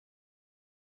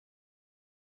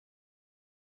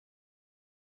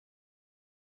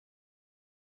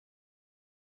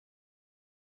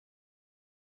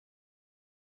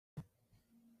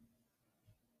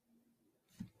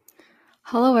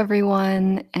Hello,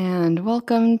 everyone, and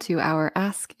welcome to our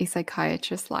Ask a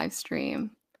Psychiatrist live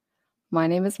stream. My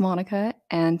name is Monica,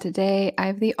 and today I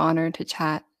have the honor to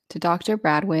chat to Dr.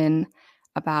 Bradwejn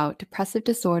about depressive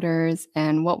disorders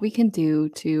and what we can do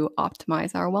to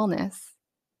optimize our wellness.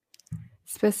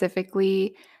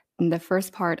 Specifically, in the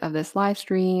first part of this live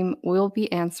stream, we'll be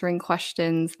answering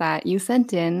questions that you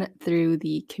sent in through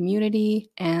the community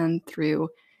and through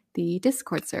the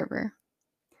Discord server.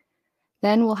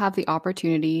 Then we'll have the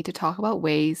opportunity to talk about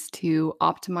ways to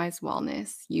optimize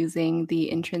wellness using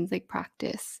the intrinsic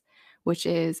practice, which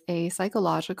is a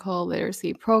psychological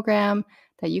literacy program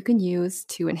that you can use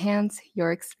to enhance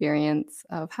your experience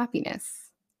of happiness.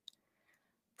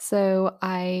 So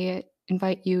I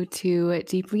invite you to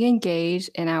deeply engage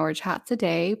in our chat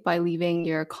today by leaving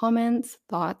your comments,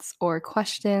 thoughts, or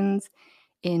questions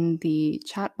in the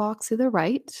chat box to the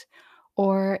right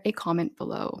or a comment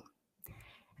below.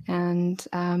 And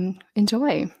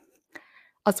enjoy.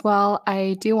 As well,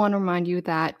 I do want to remind you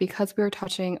that because we're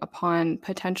touching upon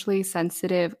potentially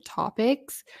sensitive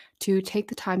topics, to take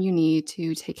the time you need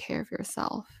to take care of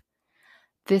yourself.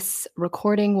 This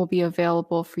recording will be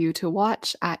available for you to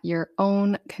watch at your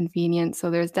own convenience, so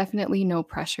there's definitely no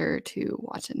pressure to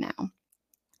watch it now.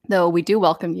 Though we do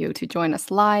welcome you to join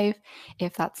us live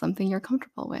if that's something you're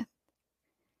comfortable with.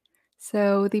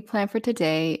 So the plan for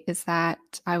today is that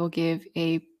I will give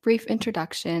a brief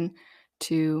introduction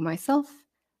to myself,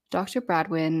 Dr.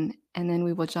 Bradwejn, and then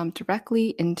we will jump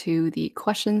directly into the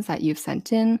questions that you've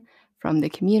sent in from the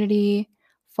community,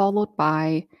 followed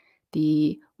by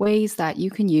the ways that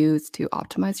you can use to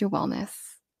optimize your wellness.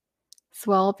 As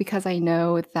well, because I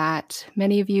know that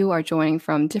many of you are joining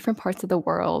from different parts of the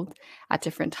world at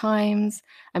different times,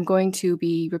 I'm going to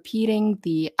be repeating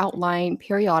the outline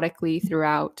periodically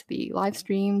throughout the live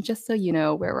stream, just so you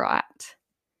know where we're at.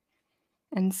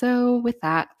 And so with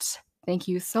that, thank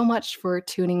you so much for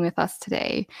tuning with us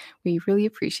today. We really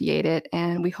appreciate it,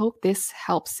 and we hope this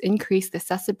helps increase the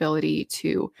accessibility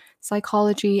to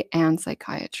psychology and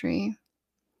psychiatry.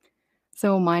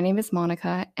 So my name is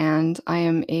Monica, and I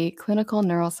am a clinical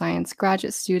neuroscience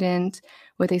graduate student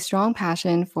with a strong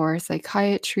passion for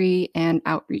psychiatry and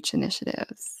outreach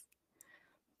initiatives.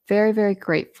 Very, very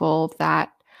grateful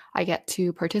that I get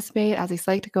to participate as a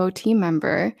Psych2Go team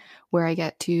member, where I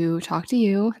get to talk to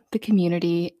you, the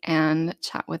community, and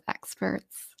chat with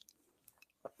experts.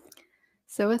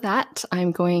 So with that,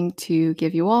 I'm going to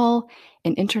give you all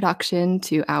an introduction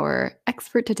to our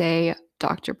expert today,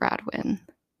 Dr. Bradwejn.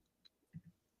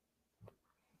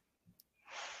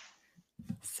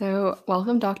 So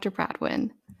welcome, Dr.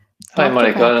 Bradwejn. Hi,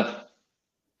 Monica.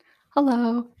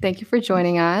 Hello. Thank you for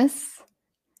joining us.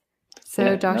 So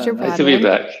yeah, Dr. Bradwejn. Nice to be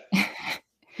back.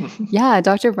 Yeah,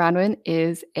 Dr. Bradwejn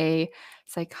is a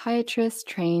psychiatrist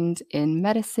trained in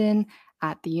medicine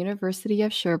at the University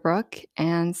of Sherbrooke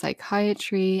and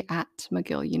psychiatry at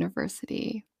McGill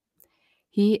University.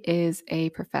 He is a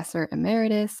Professor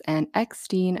Emeritus and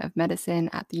ex-Dean of Medicine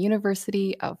at the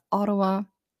University of Ottawa,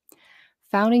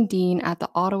 founding Dean at the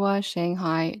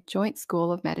Ottawa-Shanghai Joint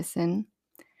School of Medicine,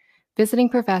 visiting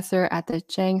professor at the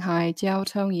Shanghai Jiao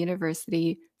Tong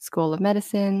University School of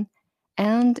Medicine,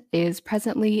 and is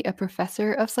presently a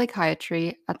professor of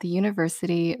psychiatry at the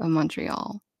University of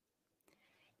Montreal.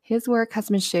 His work has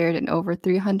been shared in over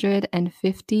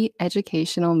 350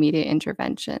 educational media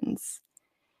interventions,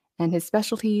 and his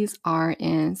specialties are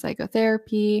in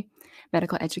psychotherapy,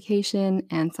 medical education,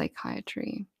 and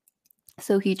psychiatry.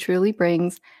 So he truly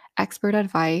brings expert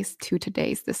advice to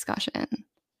today's discussion.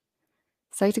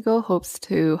 Psych2Go hopes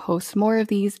to host more of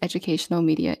these educational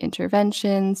media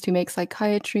interventions to make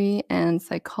psychiatry and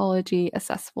psychology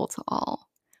accessible to all.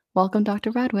 Welcome,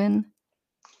 Dr. Bradwejn.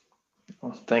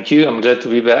 Thank you. I'm glad to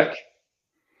be back.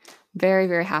 Very,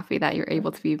 very happy that you're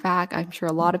able to be back. I'm sure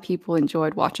a lot of people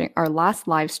enjoyed watching our last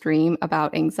live stream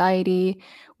about anxiety,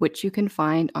 which you can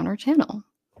find on our channel.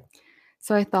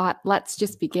 So I thought, let's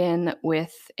just begin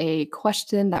with a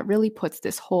question that really puts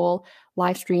this whole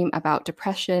live stream about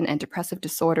depression and depressive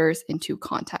disorders into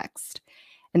context.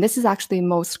 And this is actually the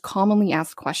most commonly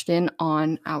asked question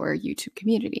on our YouTube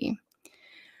community.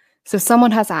 So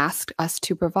someone has asked us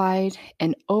to provide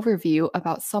an overview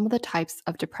about some of the types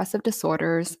of depressive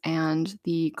disorders and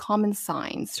the common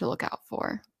signs to look out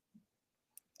for.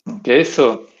 Okay,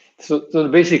 so the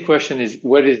basic question is,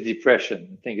 what is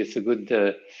depression? I think it's a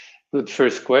good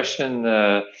first question.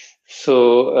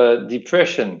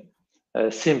 Depression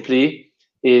simply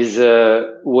is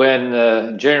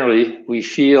when generally we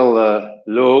feel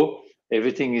low,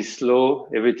 everything is slow,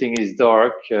 everything is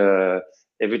dark,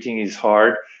 everything is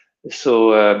hard.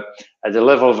 So at the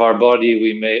level of our body,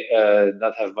 we may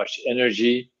not have much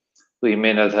energy. We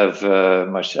may not have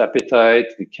much appetite.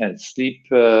 We can't sleep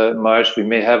much. We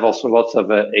may have also lots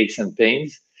of aches and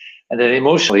pains. And then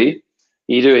emotionally,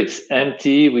 either it's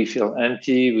empty, we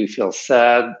feel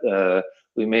sad,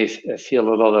 we may feel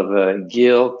a lot of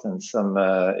guilt and some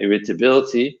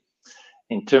irritability.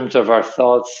 In terms of our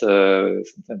thoughts,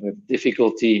 sometimes we have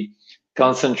difficulty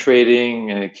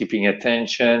concentrating, keeping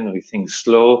attention, we think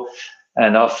slow,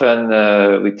 and often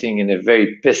we think in a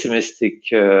very pessimistic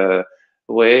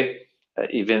way,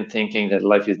 even thinking that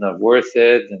life is not worth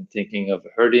it and thinking of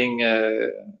hurting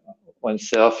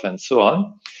oneself and so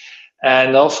on.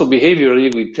 And also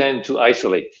behaviorally, we tend to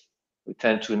isolate. We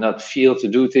tend to not feel to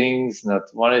do things, not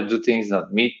want to do things,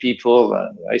 not meet people,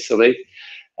 isolate.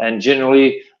 And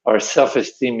generally, our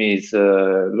self-esteem is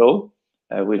low.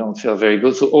 We don't feel very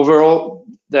good. So overall,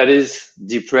 that is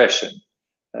depression.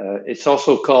 It's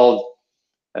also called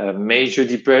major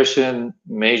depression,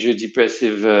 major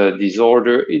depressive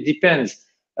disorder. It depends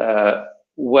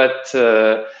what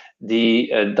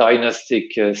the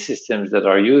diagnostic systems that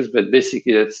are used, but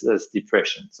basically that's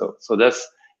depression. So that's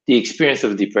the experience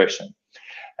of depression.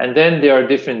 And then there are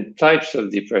different types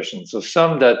of depression. So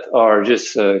some that are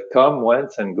just come,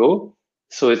 went, and go.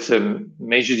 So it's a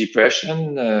major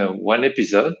depression, one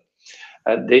episode.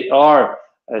 They are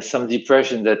some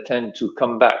depression that tend to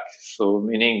come back. So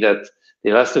meaning that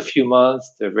they last a few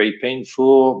months, they're very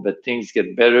painful, but things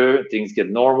get better, things get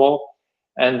normal.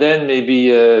 And then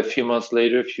maybe a few months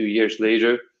later, a few years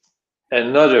later,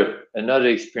 another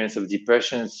experience of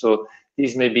depression. So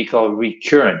these may be called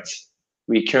recurrent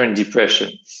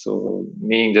depression. So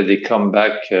meaning that they come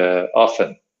back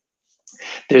often.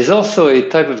 There's also a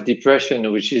type of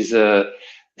depression which is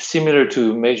similar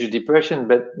to major depression,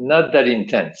 but not that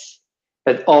intense,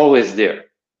 but always there.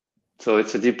 So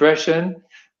it's a depression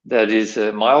that is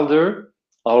milder,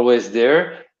 always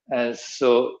there. And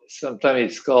so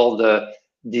sometimes it's called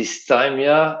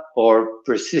dysthymia or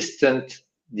persistent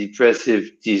depressive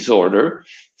disorder.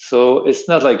 So it's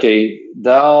not like a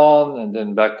down and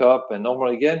then back up and normal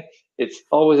again. It's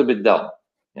always a bit down,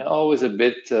 always a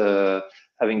bit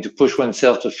having to push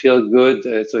oneself to feel good.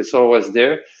 So it's always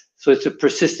there. So it's a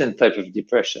persistent type of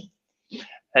depression.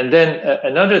 And then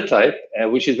another type,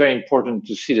 which is very important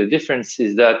to see the difference,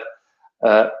 is that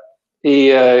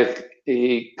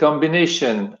a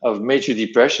combination of major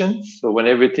depression, so when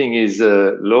everything is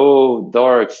low,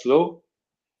 dark, slow,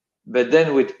 but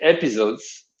then with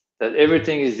episodes that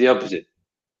everything is the opposite.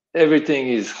 Everything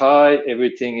is high,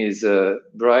 everything is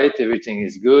bright, everything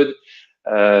is good.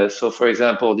 So for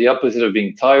example, the opposite of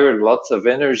being tired, lots of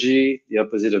energy, the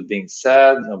opposite of being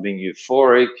sad, being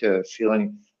euphoric,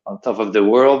 feeling on top of the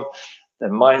world. The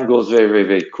mind goes very, very,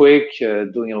 very quick,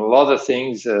 doing a lot of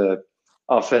things,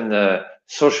 often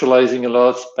socializing a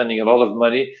lot, spending a lot of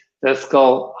money. That's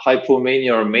called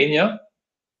hypomania or mania.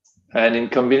 And in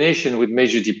combination with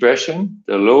major depression,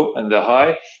 the low and the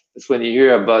high, that's when you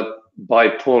hear about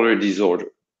bipolar disorder,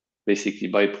 basically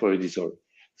bipolar disorder.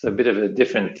 It's a bit of a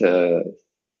different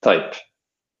type.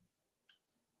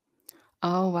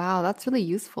 Oh, wow. That's really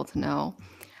useful to know.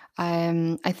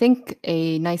 I think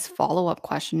a nice follow-up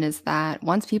question is that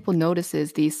once people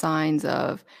notices these signs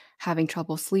of having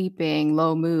trouble sleeping,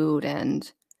 low mood,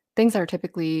 and things that are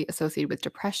typically associated with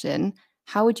depression,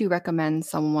 how would you recommend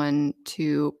someone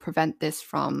to prevent this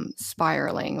from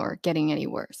spiraling or getting any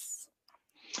worse?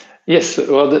 Yes,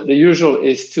 well, the usual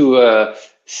is to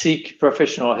seek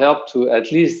professional help to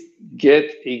at least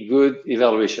get a good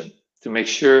evaluation to make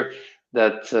sure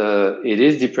that it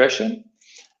is depression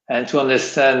and to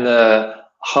understand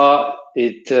how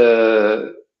it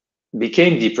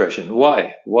became depression.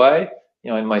 Why?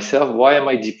 In myself, why am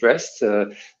I depressed?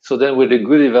 So then with a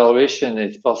good evaluation,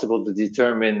 it's possible to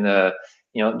determine,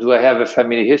 do I have a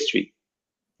family history?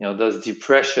 Does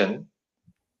depression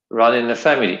run in the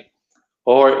family?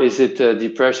 Or is it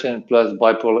depression plus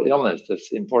bipolar illness?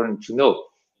 That's important to know.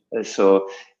 So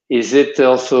is it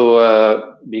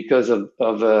also because of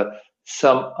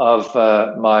some of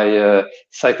my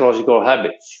psychological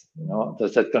habits?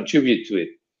 Does that contribute to it?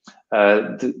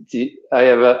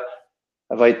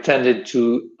 Have I tended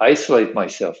to isolate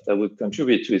myself? That would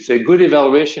contribute to it. So a good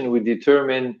evaluation would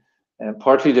determine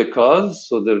partly the cause,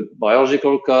 so the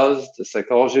biological cause, the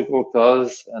psychological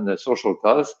cause, and the social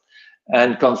cause,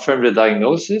 and confirm the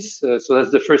diagnosis. So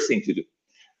that's the first thing to do.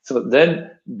 So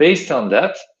then, based on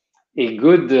that, a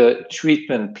good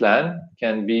treatment plan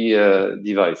can be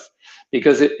devised.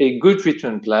 Because a good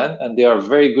treatment plan, and there are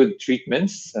very good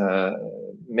treatments,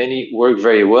 many work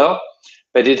very well,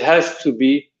 but it has to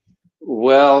be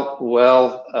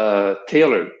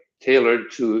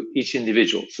tailored to each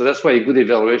individual. So that's why a good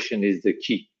evaluation is the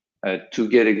key to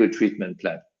get a good treatment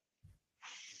plan.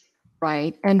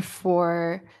 Right. And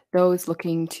for those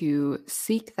looking to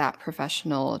seek that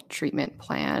professional treatment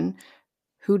plan,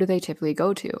 who do they typically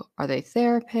go to? Are they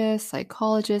therapists,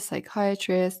 psychologists,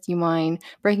 psychiatrists? Do you mind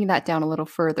breaking that down a little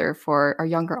further for our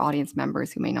younger audience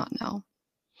members who may not know?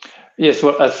 Yes,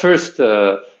 well, at first,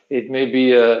 it may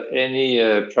be any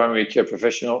primary care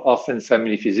professional, often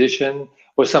family physician,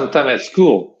 or sometime at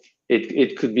school.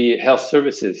 It could be health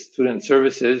services, student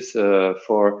services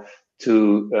to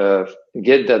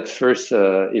get that first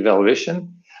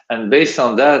evaluation. And based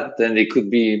on that, then there could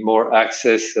be more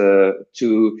access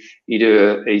to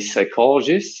either a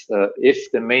psychologist,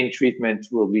 if the main treatment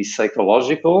will be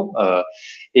psychological.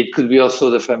 It could be also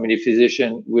the family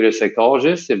physician with a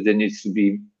psychologist if there needs to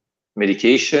be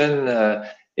medication,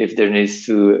 if there needs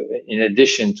to, in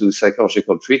addition to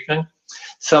psychological treatment.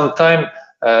 Sometimes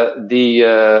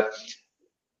the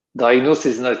diagnosis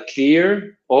is not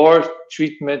clear, or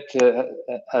treatment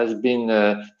has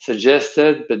been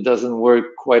suggested but doesn't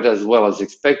work quite as well as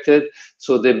expected.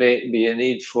 So there may be a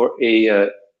need for a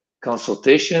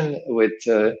consultation with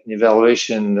an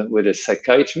evaluation with a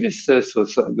psychiatrist. So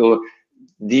go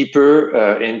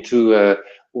deeper into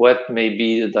what may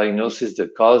be the diagnosis, the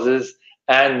causes,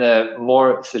 and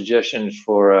more suggestions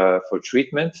for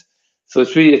treatment. So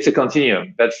it's a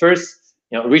continuum. But first,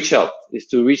 reach out is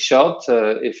to reach out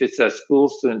if it's at school,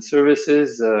 student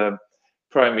services,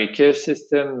 primary care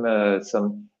system,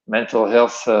 some mental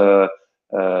health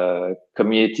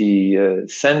community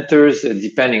centers,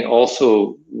 depending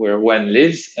also where one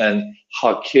lives and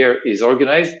how care is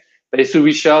organized. But it's to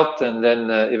reach out, and then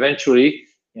eventually,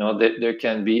 there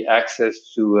can be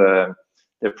access to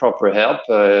the proper help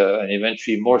and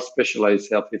eventually more specialized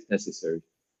help if necessary.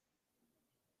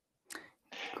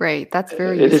 Great, that's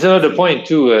very useful. There's another point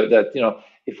too, that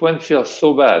if one feels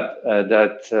so bad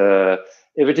that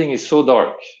everything is so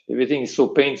dark, everything is so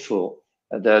painful,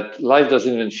 that life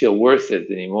doesn't even feel worth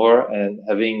it anymore, and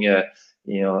having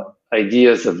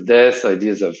ideas of death,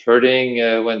 ideas of hurting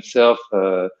oneself,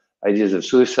 ideas of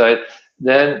suicide,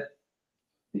 then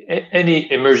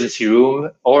any emergency room,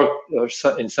 or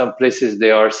in some places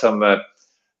there are some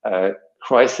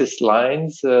crisis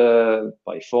lines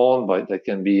by phone, that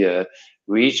can be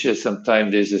reached.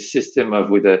 Sometimes there's a system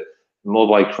with a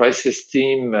mobile crisis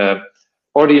team,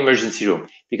 or the emergency room,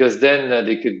 because then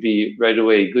there could be right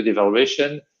away good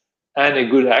evaluation and a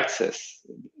good access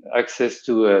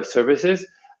to services,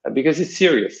 because it's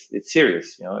serious. It's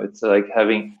serious. It's like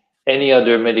having any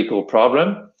other medical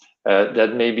problem.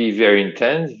 That may be very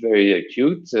intense, very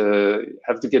acute,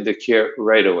 have to get the care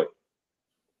right away.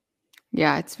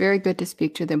 Yeah, it's very good to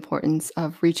speak to the importance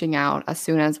of reaching out as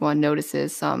soon as one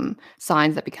notices some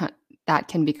signs that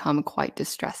can become quite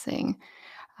distressing.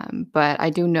 But I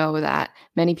do know that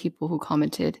many people who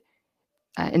commented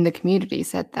in the community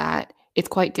said that it's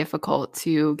quite difficult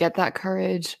to get that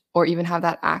courage or even have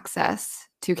that access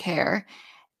to care.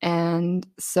 And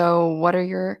so what are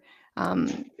your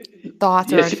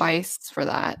thoughts or advice for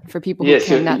that, for people who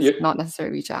can not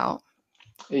necessarily reach out?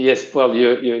 Yes, well,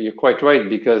 you're quite right,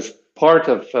 because part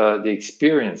of the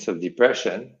experience of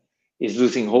depression is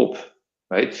losing hope,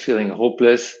 right? Feeling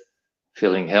hopeless,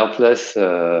 feeling helpless,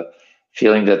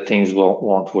 feeling that things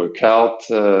won't work out,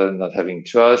 not having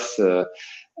trust,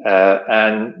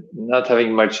 and not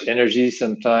having much energy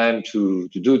sometimes to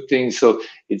do things. So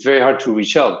it's very hard to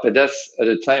reach out. But that's at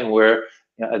a time where,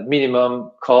 at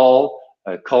minimum, call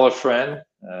a friend,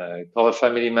 call a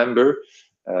family member.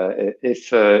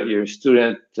 If you're a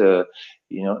student,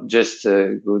 just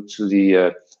go to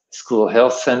the school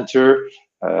health center,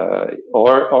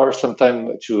 or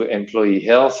sometime to employee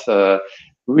health.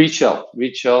 Reach out.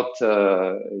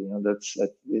 That's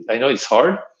I know it's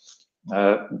hard,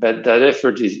 but that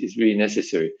effort is really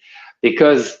necessary,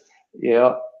 because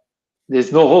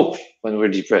there's no hope when we're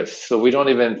depressed. So we don't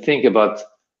even think about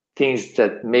things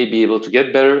that may be able to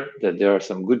get better, that there are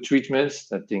some good treatments,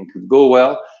 that things could go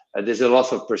well. There's a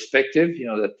loss of perspective,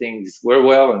 that things were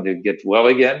well and they get well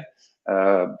again,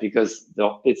 because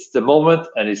it's the moment,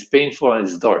 and it's painful, and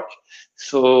it's dark.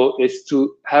 So it's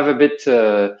to have a bit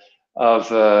of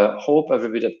hope, have a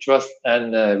bit of trust,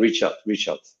 and reach out.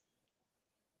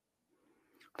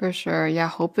 For sure. Yeah,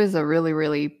 hope is a really,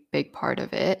 really big part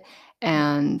of it.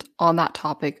 And on that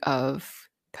topic of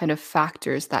kind of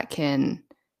factors that can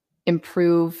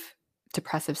improve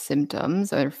depressive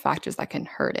symptoms or factors that can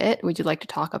hurt it, would you like to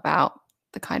talk about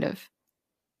the kind of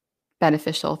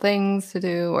beneficial things to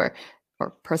do, or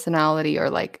personality, or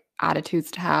like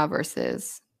attitudes to have,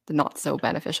 versus the not so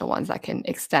beneficial ones that can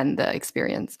extend the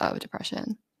experience of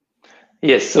depression?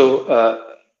 Yes. So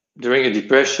during a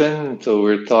depression, so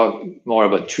we're talking more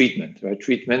about treatment, right?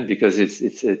 Treatment, because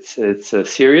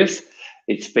it's serious.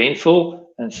 it's painful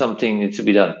and something needs to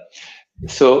be done.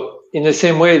 So in the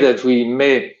same way that we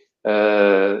may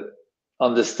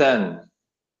understand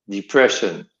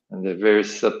depression and the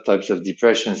various subtypes of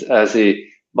depressions as a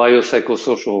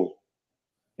biopsychosocial,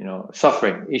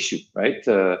 suffering issue, right?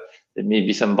 There may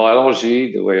be some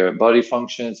biology, the way our body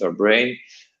functions, our brain.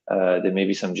 There may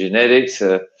be some genetics,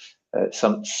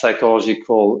 some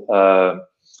psychological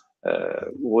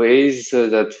ways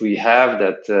that we have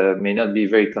that may not be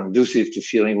very conducive to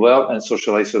feeling well, and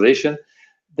social isolation.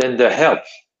 Then the help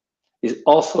is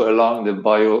also along the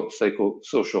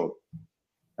biopsychosocial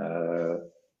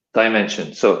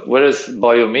dimension. So what does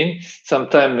bio mean?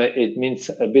 Sometimes it means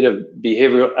a bit of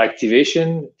behavioral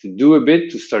activation, to do a bit,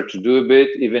 to start to do a bit,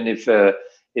 even if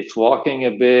it's walking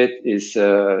a bit, is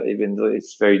even though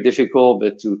it's very difficult,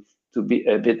 but to be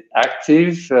a bit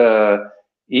active,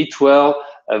 eat well,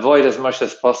 avoid as much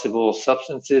as possible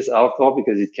substances, alcohol,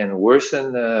 because it can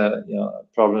worsen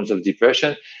problems of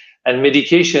depression, and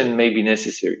medication may be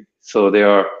necessary. So there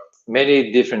are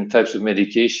many different types of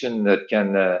medication that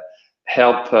can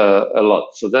help a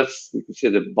lot. So that's, we could say,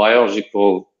 the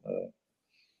biological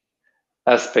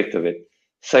aspect of it.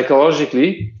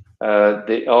 Psychologically,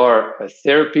 there are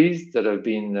therapies that have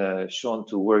been shown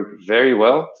to work very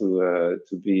well, to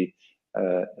be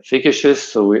efficacious.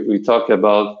 So we talk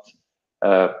about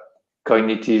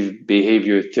cognitive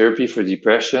behavior therapy for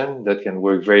depression that can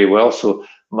work very well. So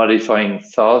modifying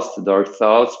thoughts, the dark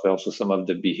thoughts, but also some of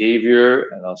the behavior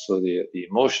and also the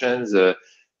emotions.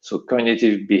 So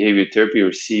cognitive behavior therapy, or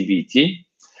CBT.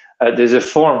 There's a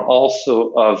form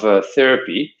also of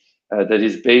therapy that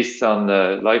is based on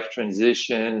life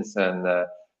transitions and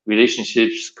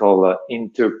relationships called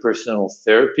interpersonal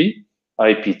therapy,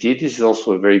 IPT. This is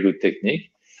also a very good technique.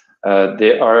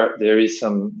 There is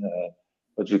some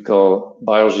what we call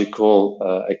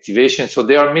biological activation. So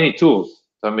there are many tools.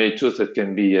 There are many tools that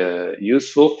can be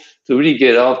useful to really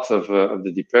get out of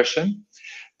the depression.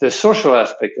 The social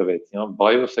aspect of it,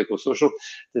 biopsychosocial,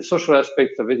 the social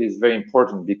aspect of it is very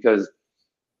important, because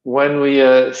when we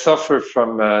suffer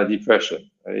from depression,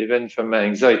 or even from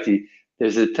anxiety,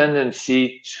 there's a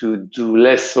tendency to do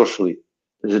less socially.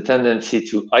 There's a tendency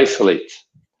to isolate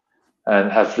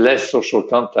and have less social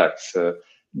contacts.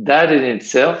 That in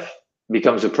itself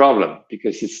becomes a problem,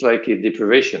 because it's like a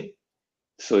deprivation.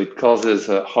 So it causes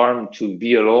harm to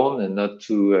be alone and not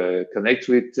to connect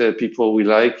with people we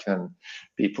like and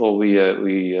people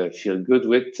we feel good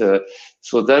with.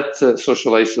 So that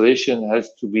social isolation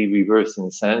has to be reversed, in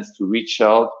a sense, to reach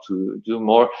out, to do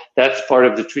more. That's part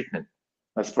of the treatment.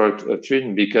 That's part of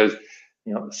treatment, because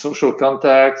social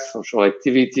contacts, social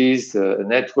activities,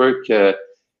 network,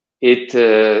 it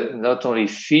not only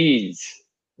feeds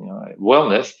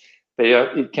wellness, but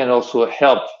it can also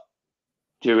help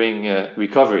during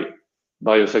recovery,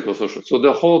 biopsychosocial. So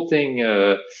the whole thing,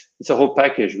 it's a whole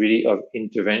package really of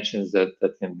interventions that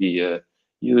can be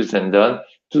used and done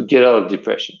to get out of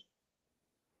depression.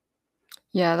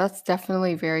 Yeah, that's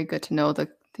definitely very good to know,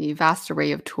 the vast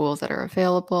array of tools that are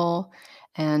available.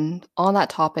 And on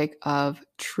that topic of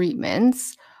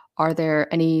treatments, are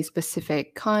there any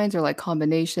specific kinds or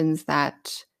combinations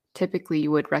that typically you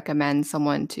would recommend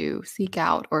someone to seek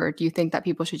out, or do you think that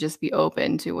people should just be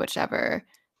open to whichever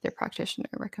their practitioner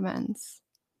recommends?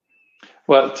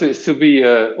 Well, to be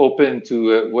open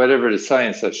to whatever the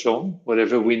science has shown,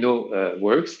 whatever we know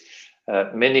works.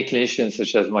 Many clinicians,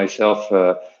 such as myself,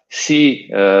 see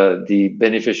the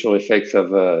beneficial effects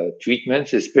of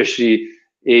treatments, especially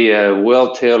a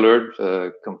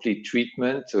well-tailored, complete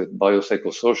treatment with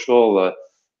biopsychosocial.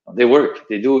 They work.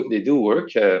 They do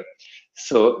work.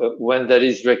 So when that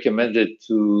is recommended,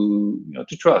 to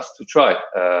try.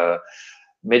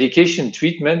 Medication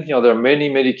treatment, there are many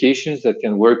medications that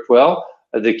can work well.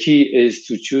 The key is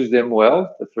to choose them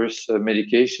well. The first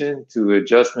medication, to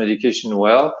adjust medication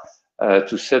well,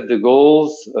 to set the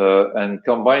goals and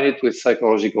combine it with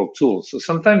psychological tools. So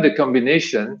sometimes the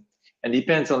combination, and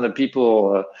depends on the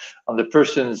people, on the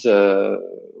person's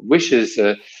wishes,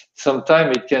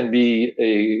 sometimes it can be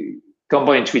a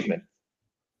combined treatment.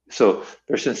 So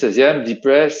person says, yeah, I'm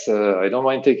depressed. I don't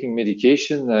mind taking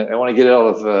medication. I want to get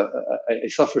out of, I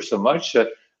suffer so much.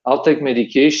 I'll take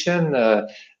medication.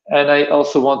 And I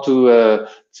also want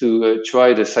to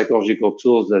try the psychological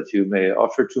tools that you may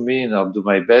offer to me, and I'll do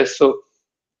my best. So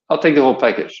I'll take the whole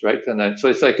package, right? And so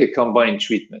it's like a combined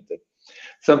treatment.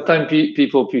 Sometimes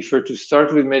people prefer to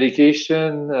start with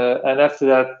medication, and after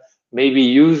that, maybe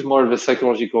use more of the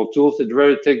psychological tools. They'd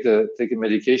rather take a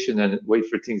medication and wait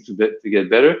for things to get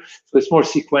better. So it's more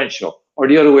sequential, or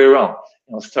the other way around.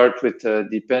 Start with,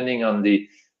 depending on the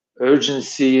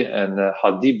urgency and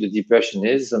how deep the depression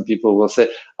is. Some people will say,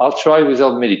 I'll try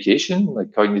without medication,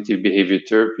 like cognitive behavior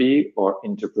therapy or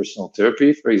interpersonal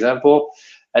therapy, for example,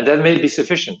 and that may be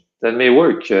sufficient. That may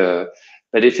work.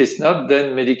 But if it's not,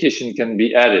 then medication can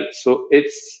be added. So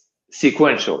it's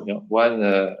sequential, one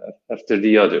after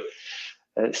the other.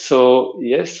 So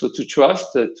yes, so to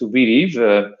trust, to believe,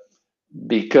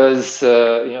 because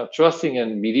trusting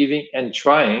and believing and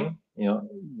trying,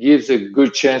 gives a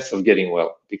good chance of getting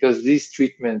well, because these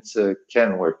treatments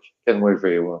can work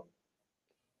very well.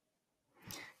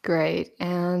 Great.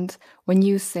 And when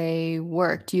you say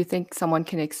work, do you think someone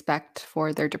can expect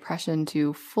for their depression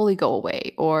to fully go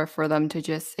away, or for them to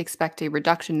just expect a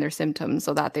reduction in their symptoms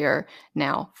so that they are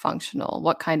now functional?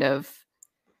 What kind of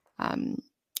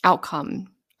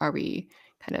outcome are we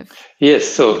kind of? Yes,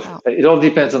 so it all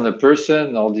depends on the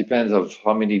person. All depends of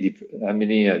how many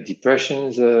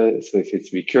depressions. So if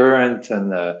it's recurrent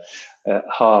and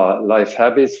how life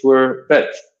habits were,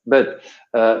 but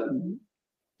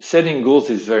setting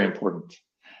goals is very important.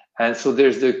 And so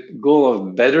there's the goal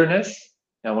of betterness.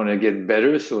 I want to get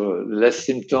better, so less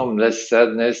symptom, less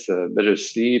sadness, better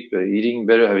sleep, eating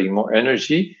better, having more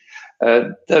energy.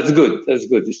 That's good. That's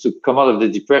good. It's to come out of the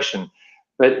depression.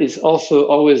 But it's also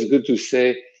always good to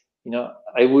say,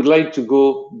 I would like to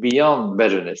go beyond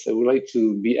betterness. I would like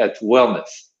to be at wellness.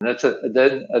 And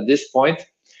then at this point,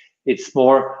 it's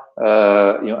more,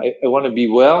 I want to be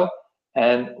well.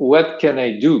 And what can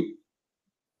I do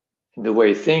in the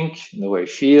way I think, in the way I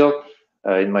feel,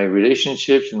 in my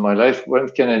relationships, in my life?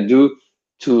 What can I do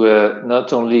to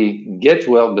not only get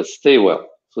well, but stay well?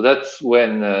 So that's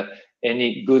when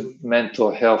any good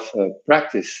mental health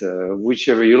practice,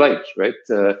 whichever you like, right?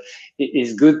 It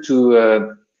is good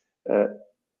to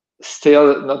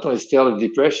not only stay out of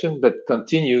depression, but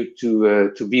continue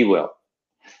to be well.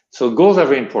 So goals are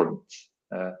very important.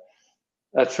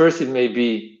 At first, it may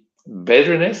be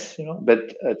betterness,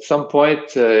 but at some point,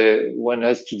 one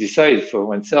has to decide for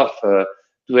oneself: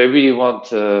 do I really want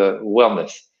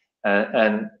wellness,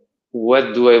 and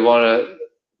what do I want to?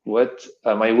 What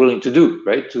am I willing to do,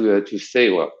 right, to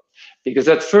stay well? Because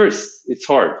at first it's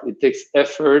hard. It takes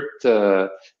effort.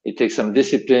 It takes some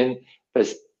discipline.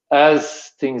 But as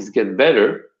things get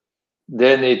better,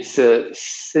 then it's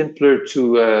simpler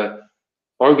to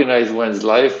organize one's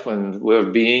life, one's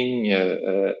well-being,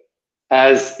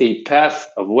 as a path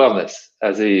of wellness,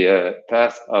 as a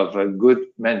path of good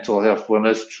mental health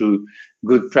wellness through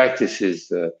good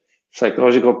practices,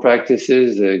 psychological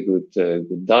practices,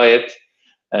 good diet,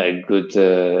 good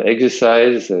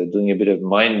exercise, doing a bit of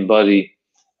mind-body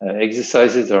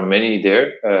exercises. There are many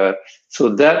there.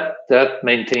 So that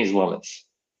maintains wellness.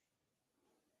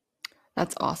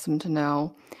 That's awesome to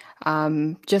know.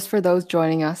 Just for those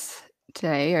joining us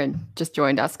today, or just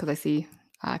joined us, because I see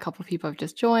a couple of people have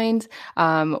just joined.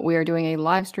 We are doing a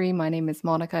live stream. My name is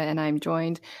Monica, and I'm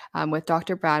joined with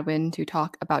Dr. Bradwejn to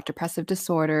talk about depressive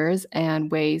disorders and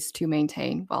ways to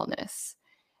maintain wellness.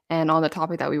 And on the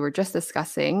topic that we were just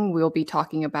discussing, we'll be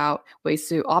talking about ways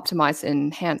to optimize and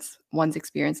enhance one's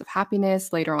experience of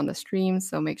happiness later on the stream.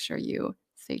 So make sure you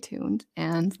stay tuned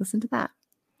and listen to that.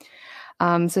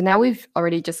 So now we've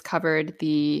already just covered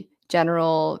the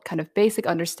general kind of basic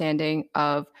understanding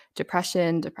of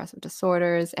depression, depressive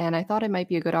disorders, and I thought it might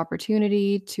be a good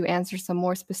opportunity to answer some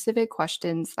more specific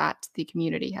questions that the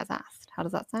community has asked. How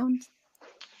does that sound?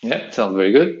 Yeah, sounds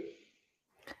very good.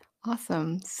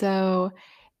 Awesome. So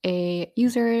a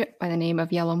user by the name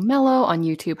of Yellow Mellow on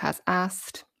YouTube has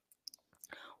asked,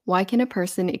 why can a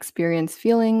person experience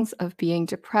feelings of being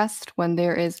depressed when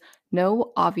there is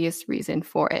no obvious reason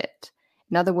for it?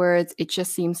 In other words, it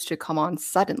just seems to come on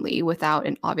suddenly without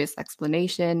an obvious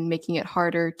explanation, making it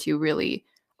harder to really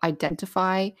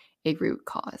identify a root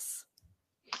cause.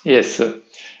 Yes,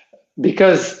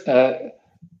 because, and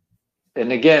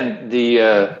again,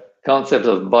 the concept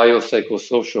of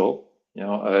biopsychosocial,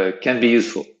 can be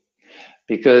useful,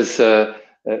 because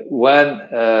one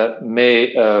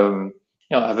may,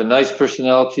 have a nice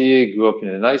personality, grew up in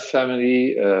a nice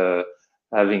family,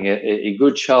 having a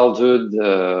good childhood,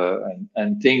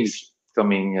 and things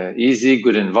coming easy,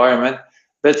 good environment,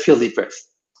 but feel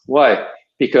depressed. Why?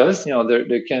 Because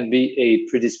there can be a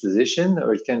predisposition,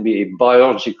 or it can be a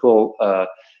biological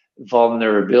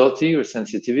vulnerability or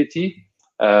sensitivity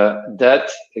that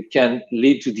can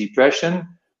lead to depression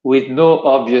with no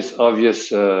obvious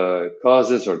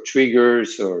causes or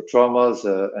triggers or traumas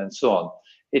and so on.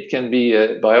 It can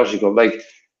be biological, like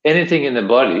anything in the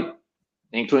body,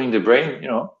 including the brain,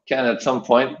 can at some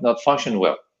point not function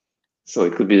well. So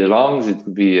it could be the lungs, it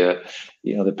could be,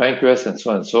 the pancreas, and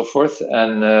so on and so forth.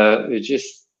 And it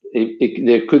just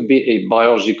there could be a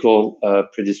biological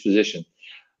predisposition.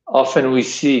 Often we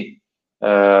see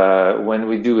when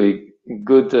we do a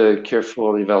good,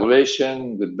 careful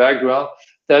evaluation, good background,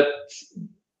 that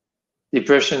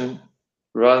depression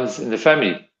runs in the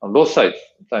family, on both sides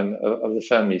of the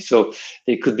family. So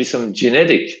there could be some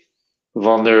genetic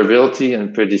vulnerability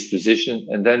and predisposition,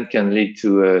 and then can lead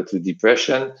to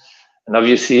depression. And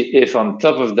obviously, if on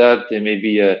top of that, there may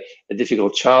be a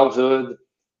difficult childhood,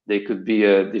 there could be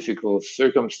difficult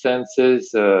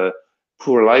circumstances,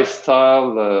 poor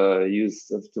lifestyle, use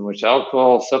of too much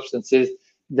alcohol, substances,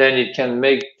 then it can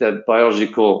make that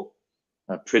biological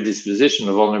predisposition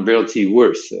or vulnerability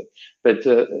worse. But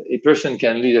a person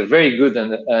can lead a very good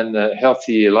and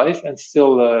healthy life and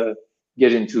still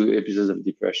get into episodes of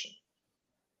depression.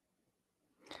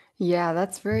 Yeah,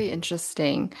 that's very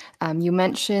interesting. You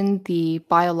mentioned the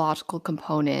biological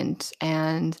component,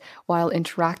 and while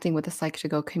interacting with the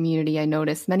Psych2Go community, I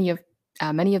noticed many of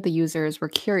the users were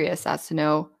curious as to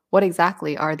know what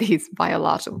exactly are these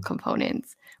biological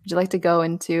components. Would you like to go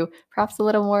into perhaps a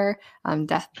little more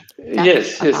depth?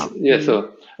 Yes.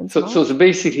 So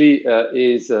basically,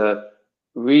 is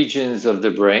regions of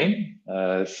the brain.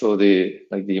 So the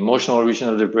emotional region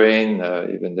of the brain,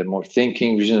 even the more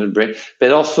thinking region of the brain,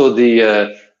 but also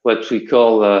the what we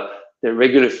call the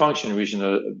regular function region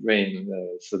of the brain.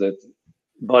 So that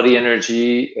body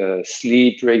energy,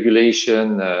 sleep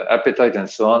regulation, appetite, and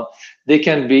so on, they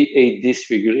can be a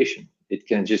dysregulation. It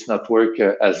can just not work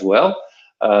as well.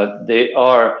 There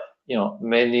are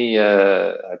many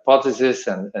hypotheses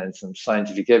and some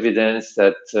scientific evidence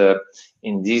that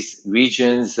in these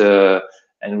regions,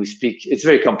 and we speak, it's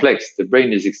very complex. The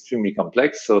brain is extremely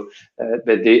complex. So,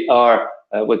 but they are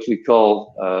what we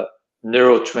call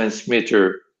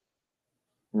neurotransmitter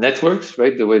networks,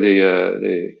 right? The way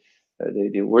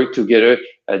they work together,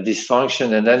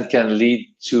 dysfunction, and then can lead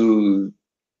to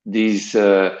these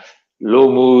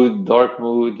low mood, dark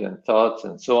mood, and thoughts,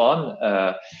 and so on.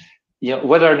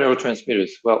 What are neurotransmitters?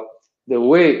 Well, the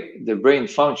way the brain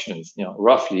functions,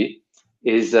 roughly,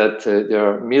 is that there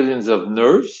are millions of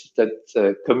nerves that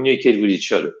communicate with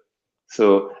each other.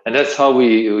 So, and that's how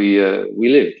we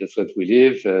live. That's what we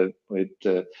live with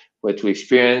what we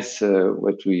experience,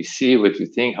 what we see, what we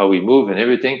think, how we move, and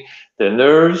everything. The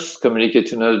nerves communicate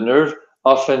to another nerve,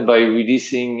 often by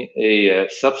releasing a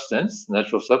substance,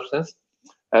 natural substance,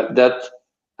 that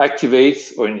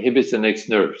activates or inhibits the next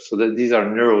nerve. So that these are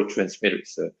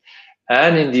neurotransmitters.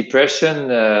 And in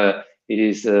depression, it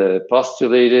is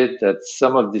postulated that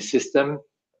some of the systems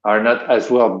are not as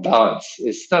well balanced.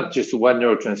 It's not just one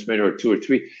neurotransmitter or two or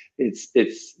three.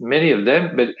 It's many of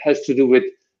them, but it has to do with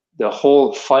the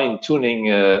whole fine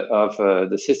tuning of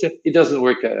the system. It doesn't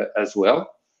work as well,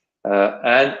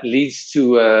 and leads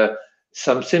to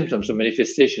some symptoms, some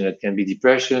manifestation. It can be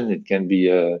depression. It can be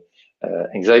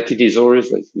anxiety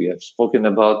disorders, like we have spoken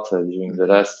about during the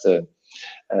last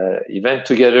event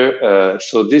together.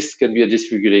 So this can be a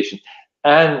dysregulation.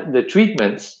 And the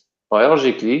treatments,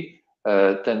 biologically,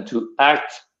 tend to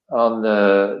act on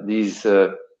these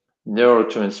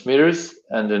neurotransmitters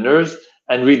and the nerves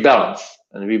and rebalance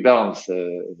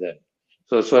them.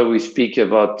 So that's why we speak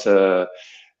about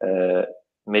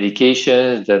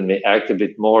medications that may act a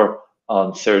bit more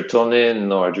on serotonin,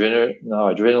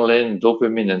 noradrenaline,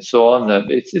 dopamine, and so on.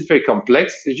 It's very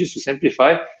complex. Just to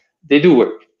simplify, they do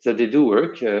work. So they do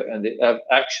work, and they have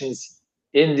actions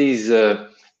in these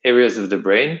areas of the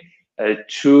brain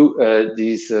through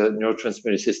these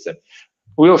neurotransmitter system.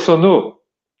 We also know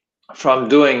from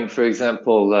doing, for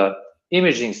example,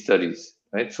 imaging studies,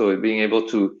 right? So being able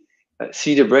to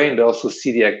see the brain, but also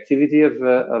see the activity of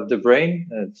the brain.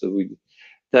 And so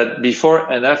that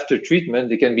before and after treatment,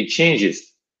 there can be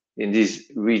changes in these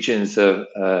regions of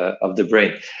the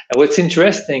brain. And what's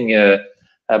interesting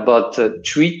about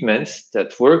treatments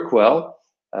that work well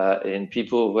in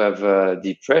people who have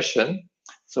depression,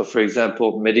 so for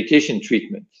example, medication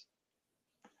treatment,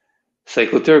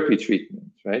 psychotherapy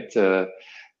treatment, right?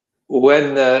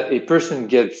 When a person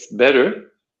gets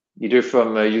better, either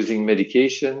from using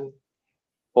medication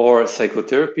or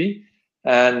psychotherapy,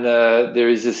 and there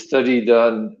is a study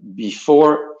done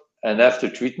before and after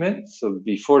treatment. So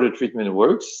before the treatment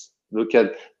works, look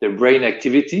at the brain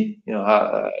activity,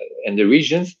 and the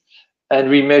regions, and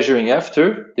remeasuring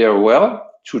after they are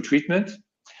well through treatment,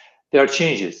 there are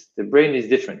changes. The brain is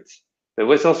different. But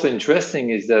what's also interesting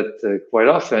is that quite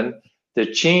often the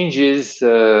changes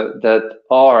that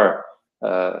are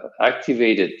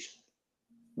activated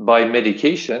by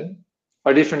medication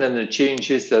are different than the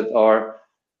changes that are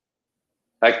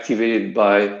activated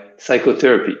by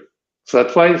psychotherapy. So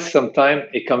that's why sometimes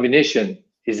a combination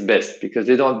is best, because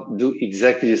they don't do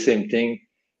exactly the same thing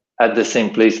at the same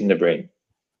place in the brain.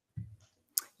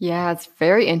 Yeah, it's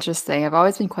very interesting. I've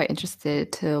always been quite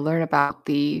interested to learn about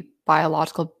the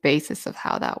biological basis of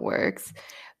how that works.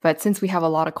 But since we have a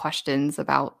lot of questions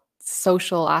about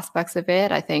social aspects of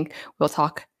it, I think we'll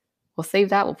save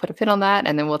that, we'll put a pin on that,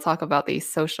 and then we'll talk about the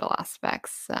social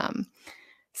aspects.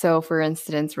 So, for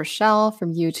instance, Rochelle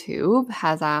from YouTube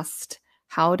has asked,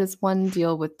 how does one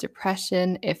deal with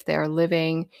depression if they're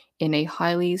living in a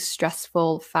highly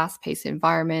stressful, fast-paced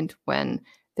environment when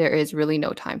there is really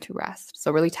no time to rest?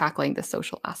 So really tackling the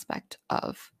social aspect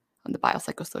of the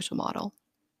biopsychosocial model.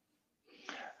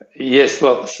 Yes,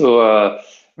 well, so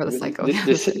or the psycho.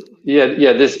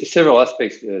 there's several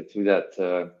aspects to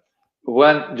that.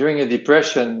 When during a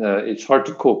depression, it's hard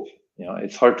to cope.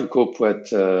 It's hard to cope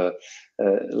with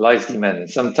life's demand. And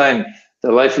sometimes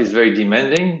the life is very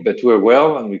demanding, but we're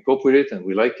well and we cope with it and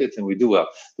we like it and we do well.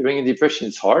 During a depression,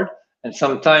 it's hard, and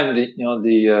sometimes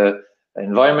the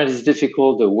environment is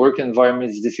difficult, the work environment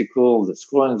is difficult, the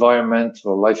school environment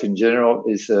or life in general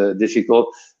is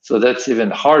difficult. So that's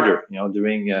even harder,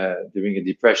 during a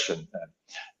depression.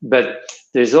 But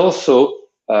there's also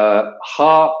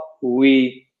how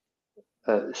we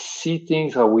see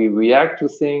things, how we react to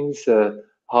things,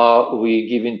 how we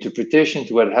give interpretation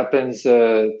to what happens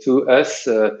to us,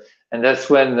 and that's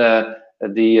when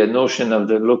the notion of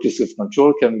the locus of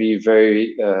control can be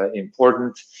very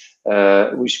important,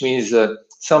 which means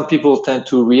some people tend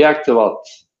to react a lot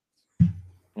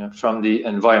from the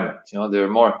environment. They're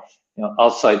more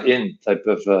outside-in type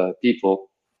of people,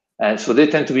 and so they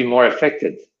tend to be more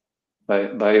affected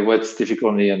by what's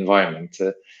difficult in the environment.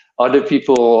 Other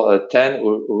people tend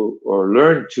or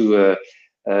learn to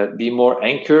be more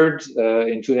anchored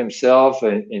into themselves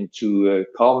and into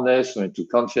calmness or into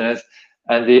confidence,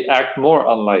 and they act more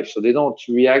on life. So they don't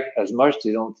react as much.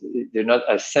 They're not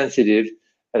as sensitive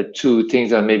to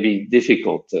things that may be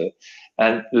difficult.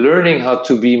 And learning how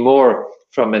to be more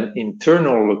from an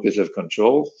internal locus of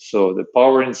control, so the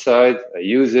power inside, I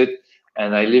use it,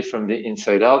 and I live from the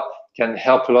inside out, can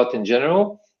help a lot in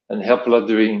general and help a lot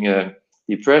during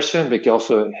depression, but can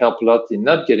also help a lot in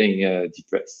not getting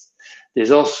depressed.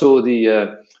 There's also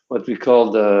the what we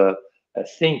call the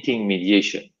thinking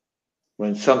mediation.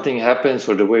 When something happens,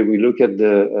 or the way we look at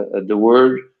the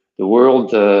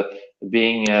world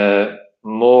being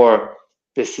more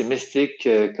pessimistic,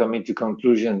 coming to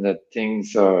conclusion that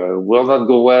things will not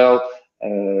go well,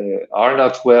 are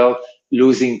not well,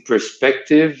 losing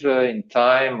perspective in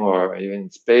time or even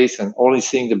in space, and only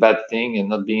seeing the bad thing and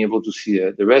not being able to see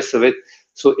the rest of it.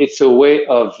 So it's a way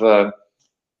of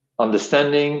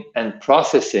understanding and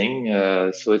processing.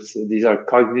 So these are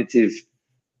cognitive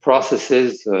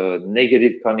processes,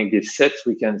 negative cognitive sets,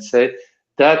 we can say,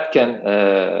 that can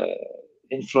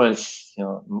influence,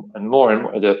 and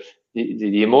more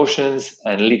the emotions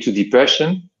and lead to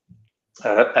depression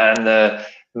and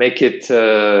make it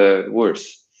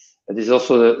worse. There's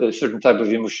also a certain type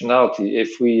of emotionality.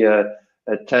 If we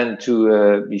tend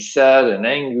to be sad and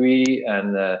angry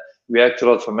and react a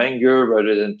lot from anger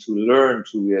rather than to learn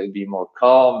to be more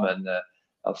calm and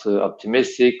also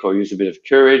optimistic or use a bit of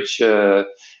courage, the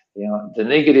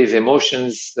negative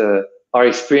emotions are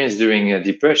experienced during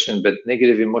depression, but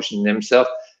negative emotions themselves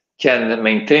can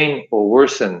maintain or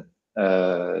worsen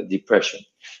depression.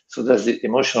 So that's the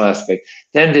emotional aspect.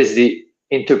 Then there's the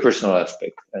interpersonal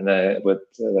aspect, and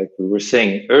like we were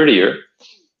saying earlier,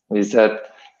 is that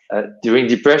during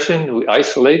depression we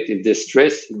isolate. If there's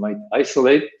stress, you might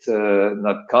isolate,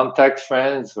 not contact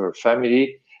friends or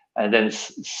family, and then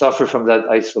suffer from that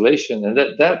isolation, and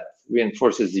that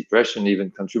reinforces depression,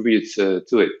 even contributes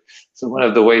to it. So one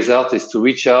of the ways out is to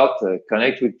reach out,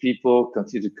 connect with people,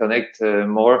 continue to connect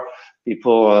more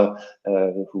people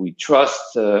who we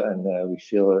trust and we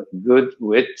feel good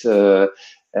with.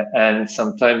 And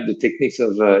sometimes the techniques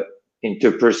of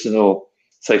interpersonal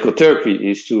psychotherapy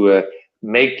is to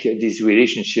make these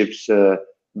relationships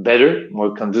better,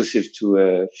 more conducive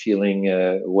to feeling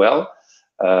well.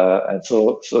 And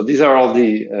so these are all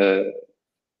the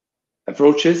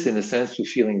approaches, in a sense, to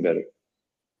feeling better.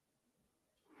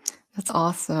 That's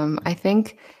awesome. I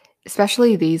think,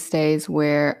 especially these days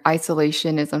where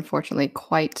isolation is unfortunately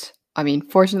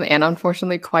fortunately and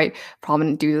unfortunately quite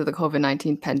prominent due to the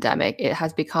COVID-19 pandemic, it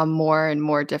has become more and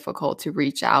more difficult to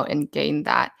reach out and gain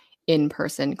that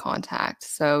in-person contact.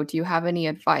 So do you have any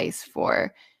advice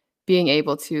for being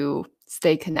able to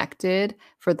stay connected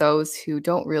for those who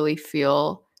don't really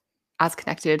feel as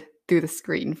connected through the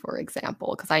screen, for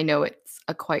example? Because I know it's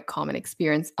a quite common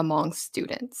experience among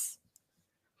students.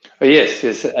 Yes,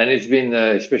 yes, and it's been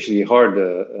especially hard,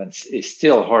 and it's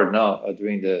still hard now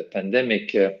during the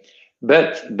pandemic.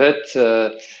 But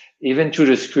even through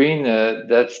the screen,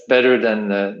 that's better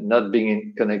than not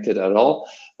being connected at all.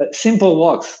 Simple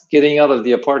walks, getting out of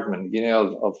the apartment, getting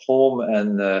out of home,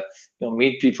 and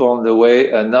meet people on the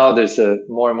way. And now there's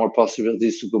more and more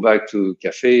possibilities to go back to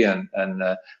cafe and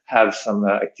have some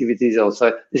activities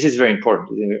outside. This is very important.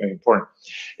 Very important.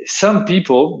 Some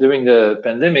people during the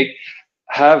pandemic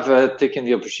have taken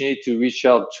the opportunity to reach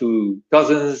out to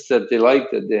cousins that they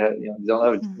like, that they have, don't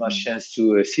have much chance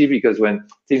to see, because when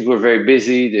things were very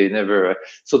busy, they never.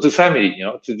 So to family,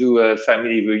 to do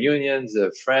family reunions,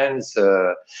 friends,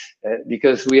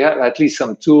 because we have at least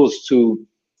some tools to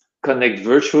connect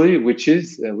virtually, which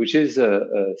is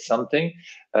something.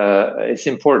 It's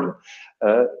important.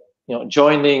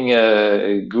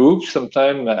 Joining groups,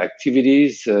 sometimes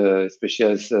activities,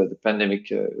 especially as the pandemic,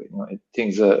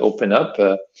 things open up.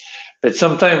 But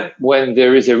sometimes when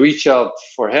there is a reach out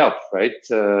for help, right?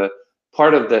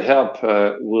 Part of the help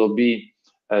will be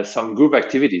some group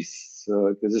activities.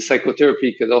 So, because the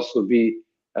psychotherapy could also be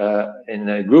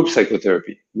in group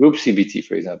psychotherapy, group CBT,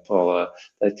 for example,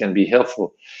 that can be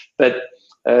helpful. But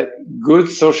good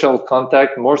social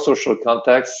contact, more social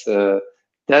contacts,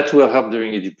 that will help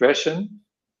during a depression.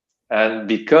 And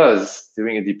because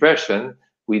during a depression,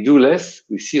 we do less,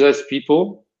 we see less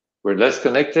people, we're less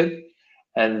connected.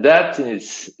 And that in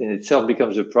itself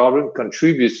becomes a problem,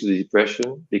 contributes to the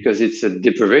depression, because it's a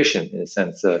deprivation, in a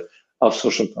sense, of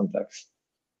social contacts.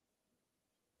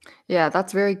 Yeah,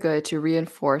 that's very good to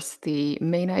reinforce the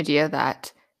main idea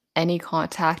that any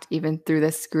contact, even through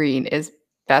the screen, is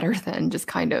better than just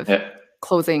kind of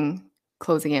closing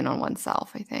in on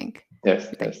oneself, I think.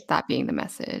 Yes, yes. That being the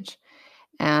message.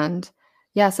 And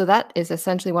yeah, so that is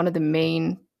essentially one of the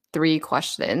main 3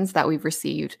 questions that we've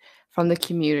received from the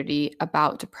community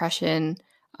about depression,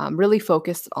 really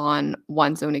focused on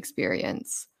one's own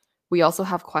experience. We also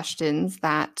have questions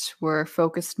that were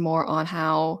focused more on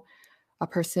how a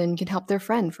person can help their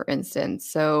friend, for instance.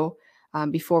 So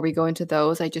before we go into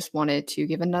those, I just wanted to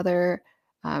give another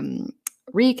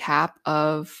recap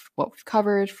of what we've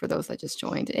covered for those that just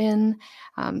joined in.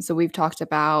 So we've talked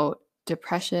about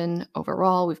depression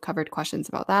overall. We've covered questions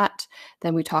about that.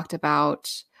 Then we talked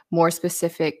about more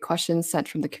specific questions sent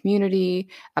from the community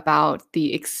about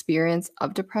the experience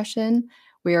of depression.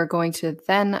 We are going to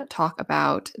then talk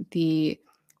about the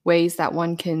ways that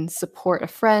one can support a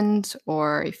friend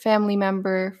or a family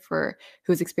member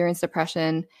who's experienced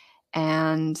depression.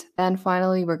 And then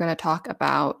finally, we're going to talk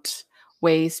about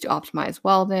ways to optimize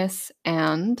wellness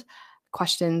and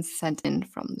questions sent in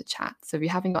from the chat. So if you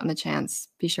haven't gotten a chance,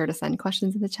 be sure to send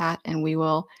questions in the chat and we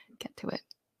will get to it.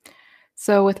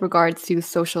 So with regards to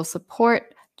social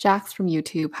support, Jax from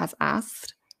YouTube has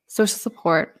asked, social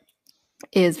support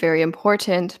is very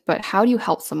important, but how do you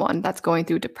help someone that's going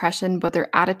through depression, but their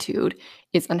attitude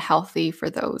is unhealthy for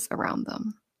those around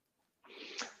them?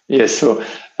 Yes, so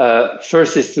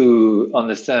first is to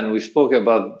understand, we spoke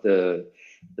about the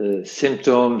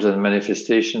symptoms and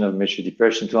manifestation of major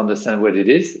depression, to understand what it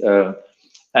is.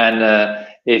 And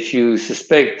if you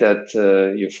suspect that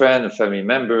your friend or family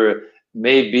member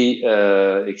may be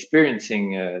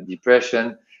experiencing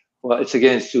depression, well, it's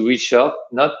again to reach out,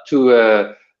 not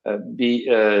to be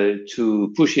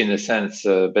too pushy in a sense,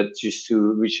 but just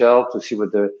to reach out to see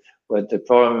what the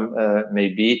problem may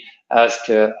be, ask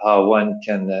how one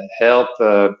can help,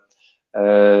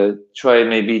 try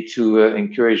maybe to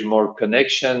encourage more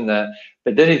connection.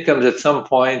 But then it comes at some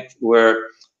point where,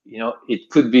 it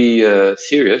could be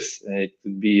serious, and it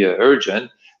could be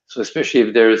urgent. So especially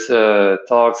if there's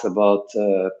talks about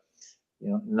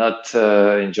not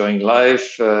enjoying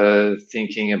life,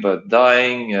 thinking about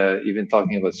dying, even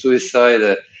talking about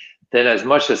suicide, then as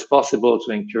much as possible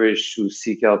to encourage to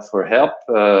seek out for help.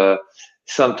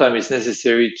 Sometimes it's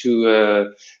necessary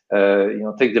to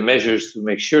take the measures to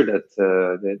make sure that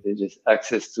there's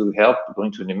access to help,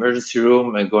 going to an emergency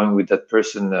room and going with that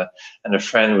person and a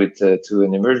friend to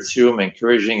an emergency room,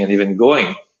 encouraging and even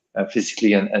going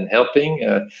physically and helping,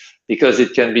 because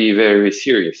it can be very, very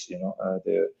serious,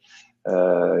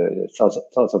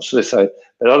 thoughts of suicide.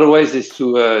 But otherwise is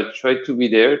to try to be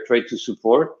there, try to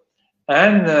support,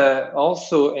 and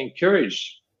also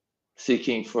encourage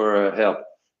seeking for help.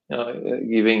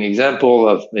 Giving example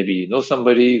of maybe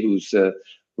somebody who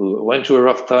went through a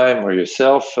rough time, or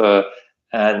yourself,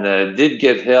 and did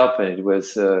get help, and it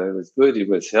was good, it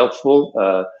was helpful.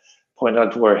 Point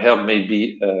out where help may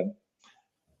be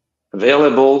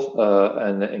available,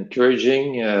 and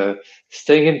encouraging,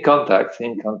 staying in contact,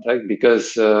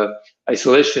 because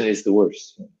isolation is the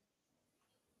worst.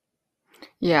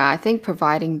 Yeah, I think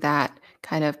providing that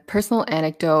kind of personal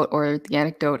anecdote or the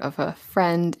anecdote of a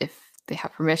friend, if they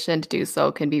have permission to do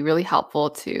so, can be really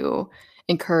helpful to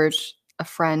encourage a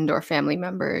friend or family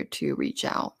member to reach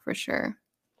out for sure.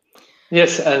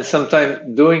 Yes, and sometimes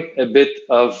doing a bit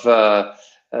of the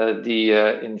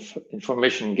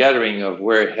information gathering of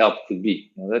where help could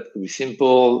be. That could be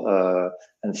simple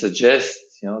and suggest,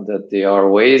 that there are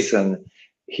ways, and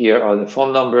here are the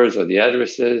phone numbers or the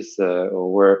addresses,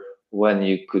 or where when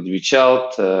you could reach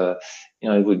out.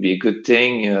 It would be a good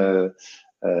thing.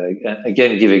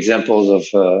 Again, give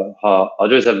examples of how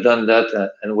others have done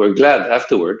that, and we're glad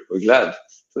afterward. We're glad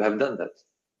to have done that,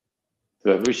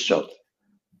 to have reached out.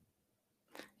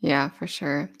 Yeah, for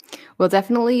sure. We'll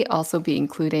definitely also be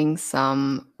including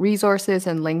some resources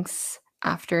and links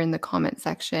after in the comment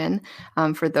section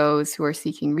for those who are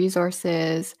seeking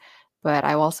resources. But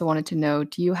I also wanted to know,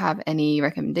 do you have any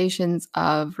recommendations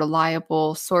of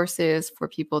reliable sources for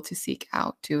people to seek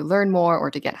out to learn more or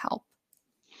to get help?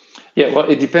 Yeah, well,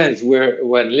 it depends where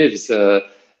one lives. In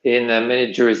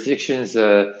many jurisdictions,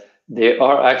 there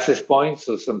are access points.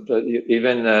 So some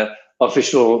even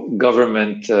official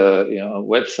government,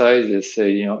 websites that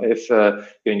say, if you're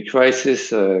in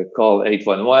crisis, call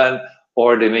 811,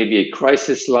 or there may be a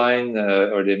crisis line,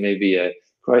 or there may be a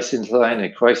crisis line, a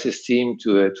crisis team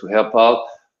to help out.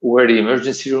 Where the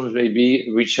emergency rooms may be,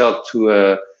 reach out to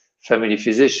a family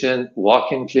physician,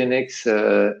 walk-in clinics,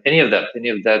 any of that.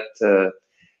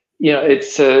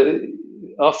 It's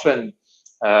often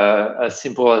as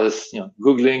simple as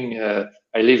Googling.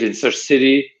 I live in such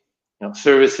city.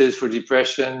 Services for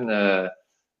depression,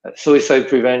 suicide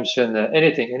prevention,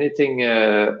 anything,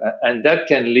 and that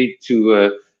can lead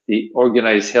to the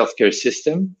organized healthcare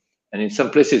system. And in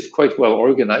some places, quite well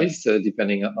organized,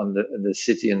 depending on the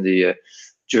city and the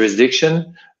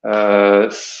jurisdiction.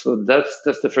 So that's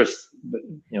the first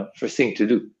thing to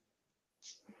do.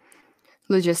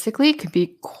 Logistically, it could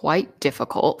be quite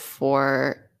difficult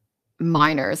for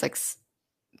minors, like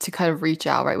to kind of reach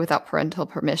out, right, without parental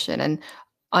permission and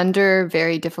under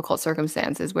very difficult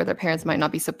circumstances where their parents might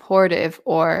not be supportive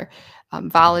or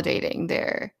validating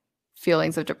their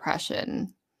feelings of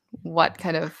depression. What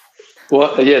kind of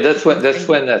that's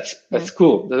when at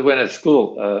school. That's when at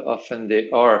school often there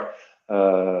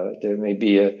may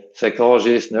be a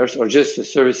psychologist, nurse, or just a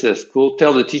service at school.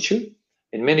 Tell the teacher.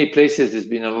 In many places, there's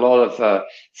been a lot of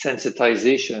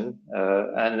sensitization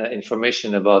and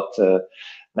information about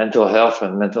mental health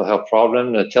and mental health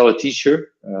problem. Tell a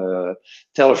teacher,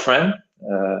 tell a friend,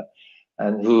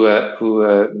 and who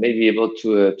may be able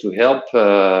to help.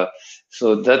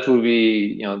 So that will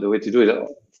be the way to do it.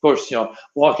 Of course,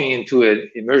 walking into an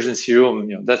emergency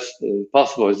room, that's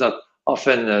possible. It's not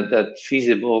often that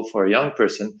feasible for a young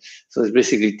person. So it's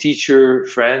basically teacher,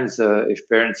 friends, if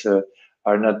parents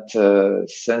are not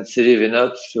sensitive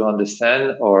enough to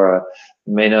understand or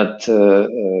may not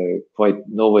quite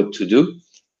know what to do,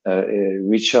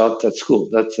 reach out at school.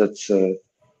 That's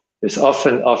it's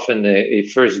often a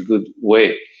first good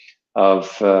way of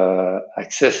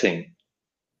accessing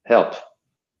help.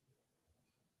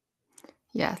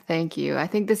 Yeah, thank you. I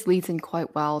think this leads in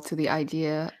quite well to the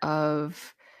idea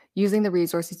of using the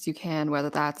resources you can, whether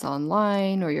that's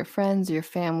online or your friends or your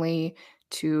family,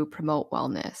 to promote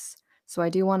wellness. So I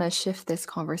do want to shift this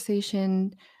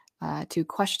conversation to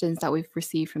questions that we've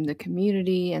received from the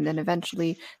community and then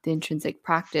eventually the intrinsic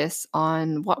practice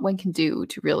on what one can do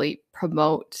to really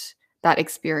promote that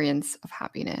experience of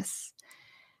happiness.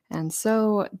 And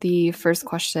so the first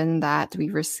question that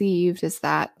we've received is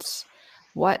that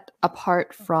what,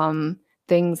 apart from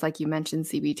things like you mentioned,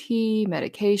 CBT,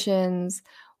 medications,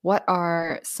 what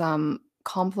are some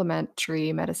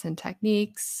complementary medicine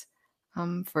techniques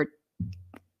for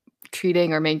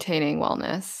treating or maintaining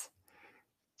wellness?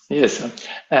 Yes,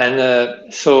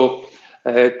 and so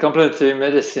complementary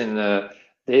medicine,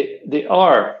 they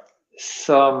are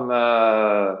some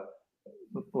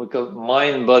we call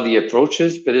mind-body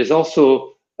approaches, but there's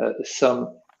also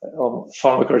some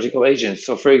pharmacological agents.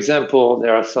 So, for example,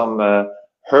 there are some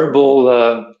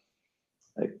herbal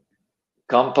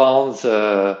compounds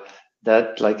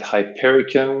that, like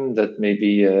hypericum, that may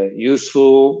be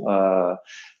useful,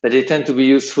 but they tend to be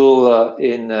useful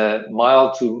in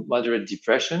mild to moderate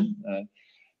depression.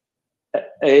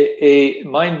 A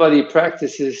mind-body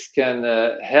practices can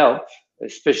help,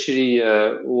 especially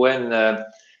when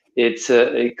it's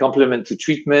a complement to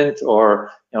treatment, or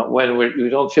when we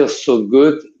don't feel so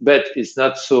good, but it's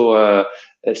not so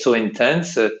so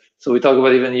intense. So we talk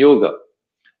about even yoga,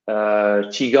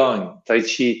 qigong, tai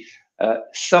chi.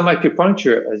 Some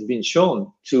acupuncture has been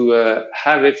shown to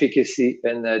have efficacy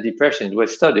in depression. It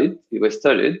was studied.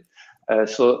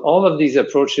 So all of these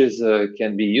approaches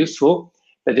can be useful,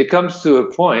 but it comes to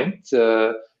a point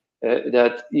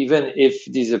that even if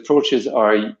these approaches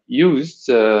are used,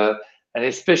 and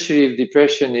especially if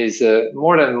depression is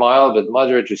more than mild but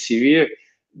moderate to severe,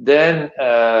 then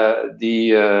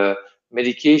the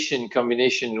medication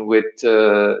combination with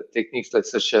techniques like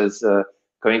such as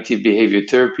cognitive behavior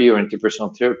therapy or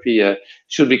interpersonal therapy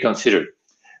should be considered.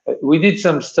 We did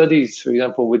some studies, for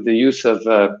example, with the use of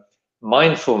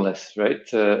mindfulness,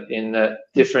 right, in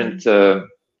different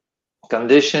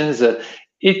conditions.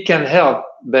 It can help,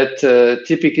 but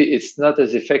typically it's not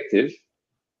as effective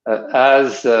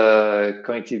as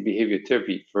cognitive behavior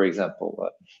therapy, for example.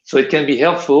 So it can be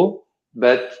helpful,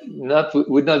 but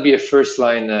would not be a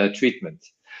first-line treatment.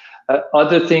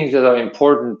 Other things that are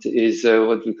important is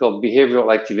what we call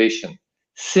behavioral activation.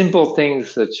 Simple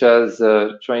things such as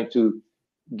trying to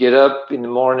get up in the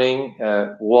morning,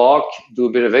 walk, do a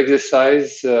bit of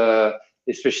exercise,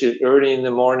 especially early in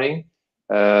the morning.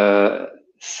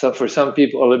 So for some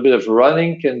people, a little bit of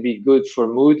running can be good for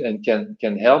mood and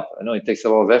can help. I know it takes a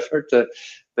lot of effort,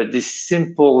 but these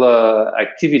simple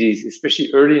activities,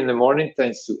 especially early in the morning,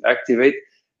 tends to activate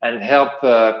and help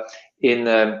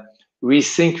in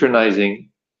resynchronizing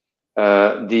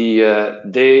the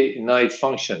day-night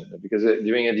function. Because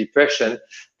during a depression,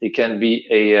 there can be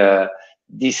a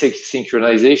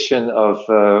desynchronization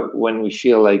of when we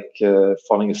feel like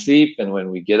falling asleep and when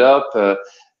we get up.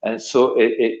 And so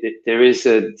there is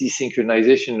a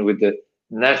desynchronization with the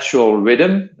natural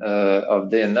rhythm of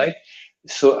day and night.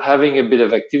 So having a bit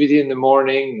of activity in the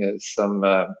morning, some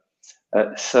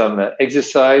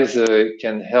exercise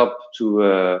can help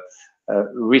to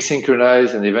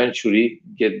resynchronize and eventually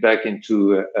get back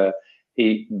into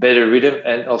a better rhythm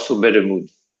and also better mood.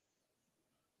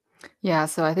 Yeah,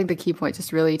 so I think the key point is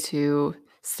just really to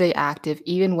stay active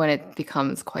even when it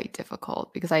becomes quite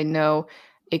difficult, because I know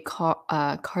a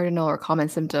cardinal or common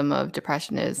symptom of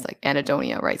depression is like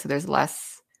anhedonia, right? So there's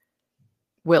less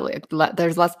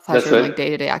there's less pleasure in like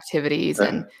day-to-day activities,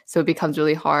 and so it becomes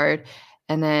really hard.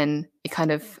 And then it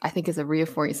kind of, I think, is a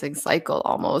reinforcing cycle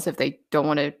almost if they don't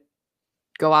want to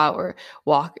go out or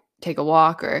take a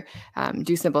walk or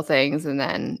do simple things, and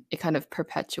then it kind of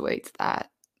perpetuates that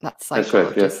cycle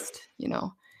of just,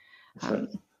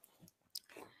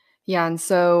 yeah. And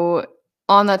so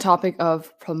on that topic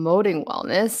of promoting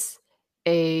wellness,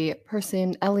 a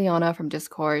person, Eliana from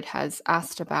Discord, has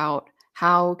asked about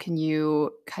how can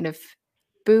you kind of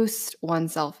boost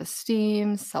one's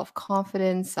self-esteem,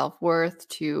 self-confidence, self-worth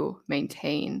to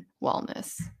maintain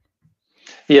wellness?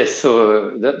 Yes,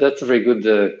 so that's a very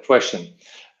good question.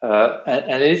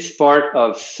 And it's part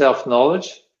of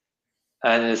self-knowledge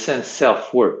and, in a sense,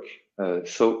 self-work.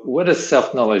 So what does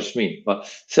self-knowledge mean? Well,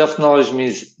 self-knowledge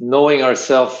means knowing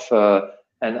ourselves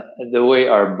and the way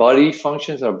our body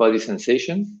functions, our body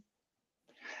sensations.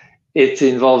 It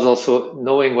involves also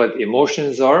knowing what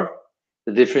emotions are,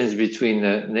 the difference between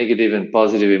negative and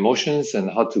positive emotions, and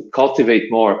how to cultivate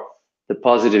more the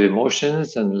positive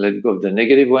emotions and let go of the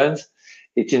negative ones.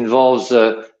 It involves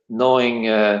knowing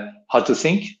how to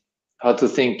think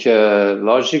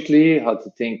logically, how to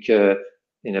think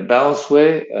in a balanced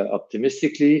way,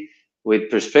 optimistically, with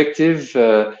perspective.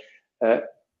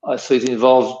 So it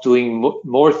involves doing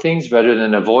more things rather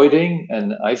than avoiding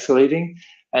and isolating.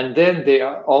 And then there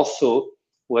are also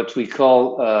what we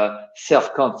call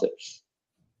self-concepts.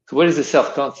 So what is a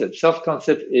self-concept?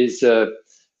 Self-concept is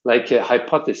like a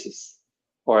hypothesis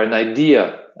or an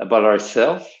idea about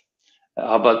ourselves,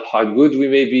 about how good we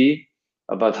may be,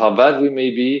 about how bad we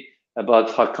may be,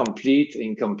 about how complete,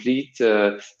 incomplete.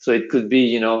 So it could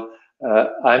be,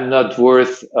 I'm not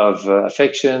worth of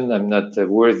affection. I'm not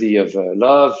worthy of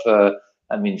love.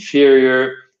 I'm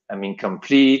inferior. I'm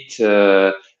incomplete.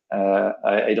 I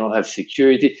don't have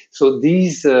security. So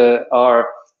these are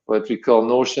what we call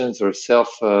notions or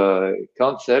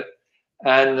self-concept.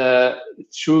 And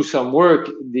through some work,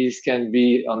 these can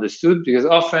be understood because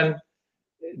often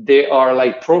they are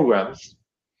like programs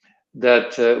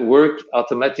that work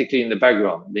automatically in the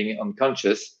background, being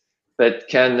unconscious, but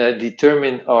can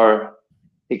determine our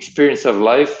experience of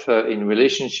life in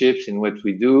relationships, in what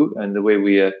we do, and the way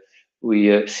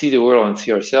we see the world and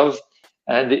see ourselves.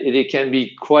 And it can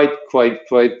be quite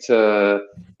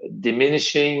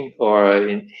diminishing or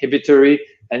inhibitory,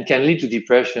 and can lead to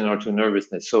depression or to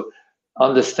nervousness. So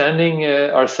understanding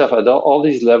ourselves at all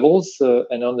these levels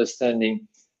and understanding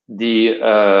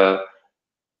the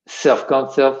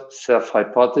self-concept,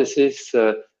 self-hypothesis,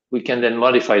 we can then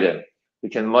modify them. We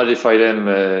can modify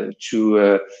them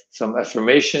to some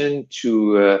affirmation,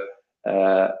 to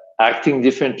acting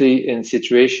differently in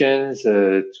situations,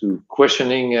 to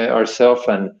questioning ourselves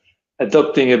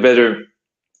adopting a better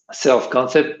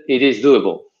self-concept, it is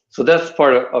doable. So that's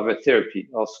part of a therapy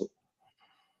also.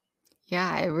 Yeah,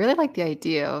 I really like the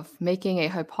idea of making a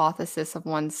hypothesis of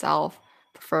oneself,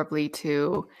 preferably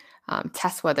to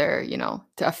test whether,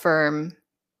 to affirm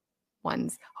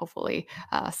one's, hopefully,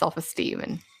 self-esteem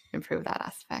and improve that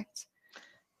aspect.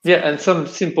 Yeah, and some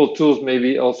simple tools,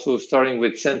 maybe also starting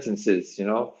with sentences,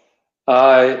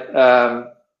 I am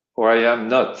or I am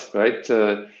not, right?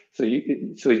 So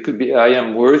it could be I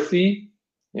am worthy,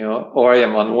 or I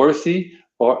am unworthy,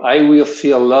 or I will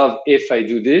feel love if I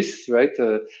do this, right?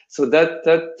 So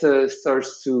that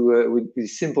starts to, with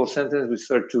this simple sentence, we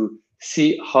start to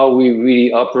see how we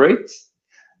really operate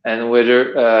and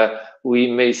whether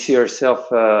we may see ourselves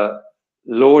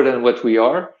lower than what we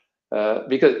are.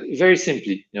 Because very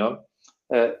simply,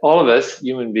 all of us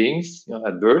human beings,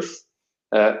 at birth,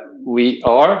 we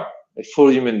are a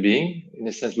full human being. In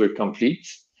a sense, we're complete,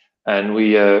 and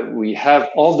we have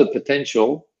all the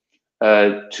potential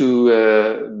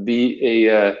to be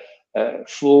a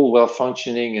full,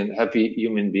 well-functioning, and happy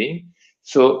human being.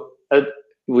 So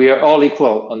we are all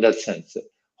equal on that sense.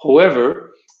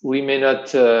 However, we may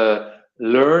not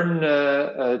learn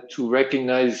to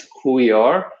recognize who we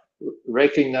are,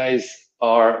 recognize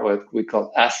our what we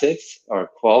call assets, our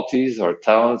qualities, our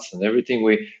talents, and everything.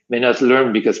 We may not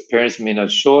learn because parents may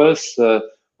not show us,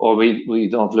 or we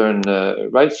don't learn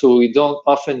right. So we don't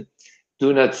often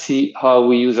do not see how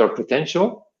we use our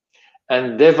potential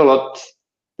and develop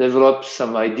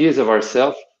some ideas of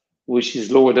ourselves which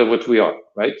is lower than what we are,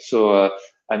 right? So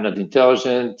I'm not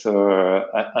intelligent, or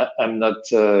I'm not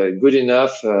good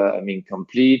enough, I'm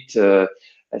incomplete,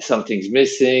 something's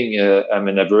missing, I'm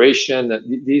an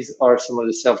aberration. These are some of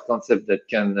the self-concepts that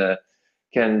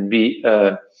can be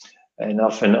and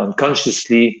often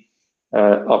unconsciously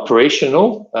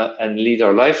operational and lead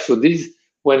our life. So these,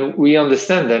 when we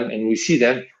understand them and we see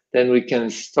them, then we can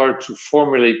start to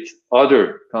formulate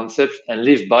other concepts and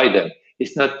live by them.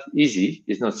 It's not easy,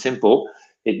 it's not simple.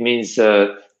 It means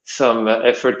some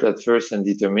effort at first and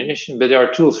determination, but there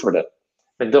are tools for that.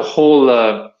 And the whole,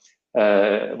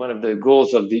 one of the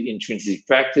goals of the intrinsic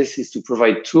practice is to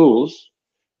provide tools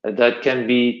that can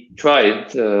be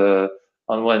tried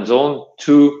on one's own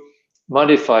to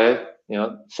modify,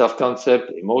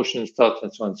 self-concept, emotions, thoughts,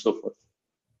 and so on and so forth.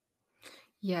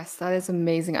 Yes, that is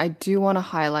amazing. I do want to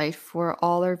highlight for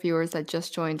all our viewers that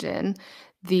just joined in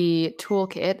the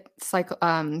toolkit,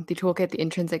 the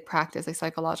intrinsic practice, a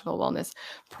psychological wellness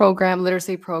program,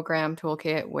 literacy program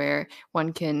toolkit, where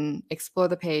one can explore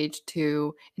the page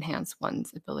to enhance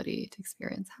one's ability to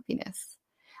experience happiness.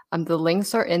 The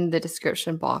links are in the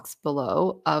description box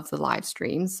below of the live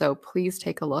stream, so please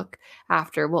take a look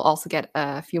after. We'll also get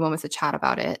a few moments to chat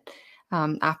about it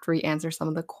after we answer some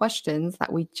of the questions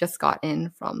that we just got in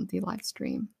from the live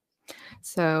stream.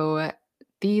 So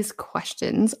these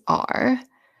questions are,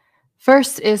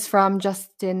 first is from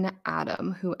Justin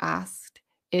Adam, who asked,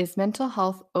 is mental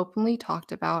health openly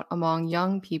talked about among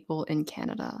young people in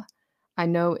Canada? I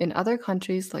know in other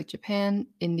countries like Japan,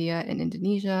 India, and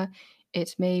Indonesia,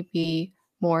 it may be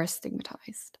more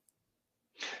stigmatized.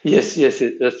 Yes,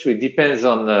 that's true. It depends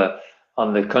on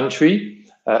the country,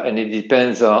 and it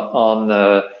depends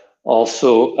on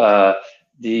also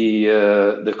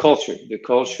the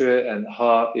culture and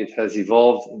how it has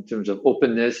evolved in terms of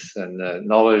openness and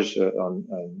knowledge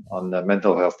on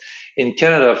mental health. In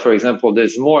Canada, for example,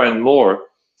 there's more and more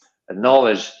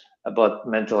knowledge about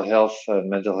mental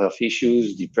health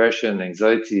issues, depression,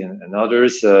 anxiety, and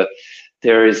others.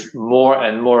 There is more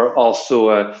and more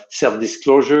also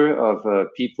self-disclosure of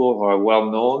people who are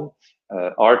well-known,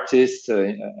 artists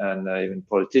and even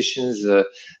politicians,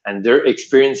 and their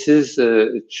experiences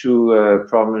through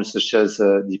problems such as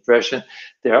depression.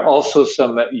 There are also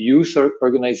some youth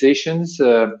organizations,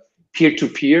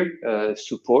 peer-to-peer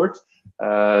support.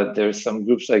 There's some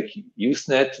groups like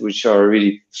YouthNet, which are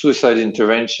really suicide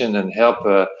intervention and help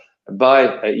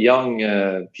by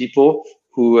young people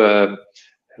who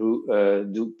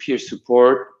do peer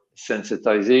support,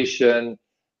 sensitization,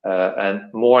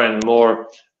 and more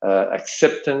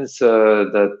acceptance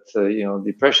that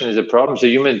depression is a problem. It's a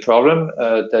human problem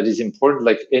that is important,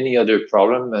 like any other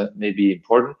problem may be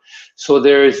important. So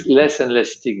there is less and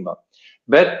less stigma.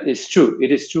 But it's true.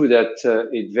 It is true that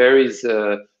it varies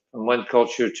from one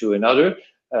culture to another.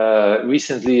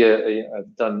 Recently,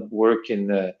 I've done work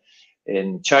in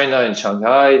China, in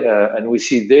Shanghai, and we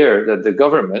see there that the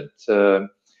government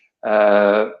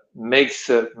makes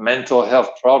mental health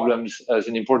problems as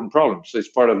an important problem. So it's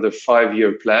part of the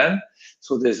 5-year plan.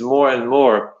 So there's more and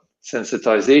more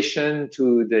sensitization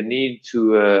to the need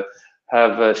to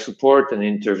have support and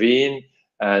intervene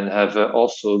and have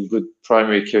also good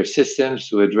primary care systems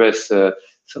to address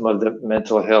some of the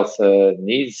mental health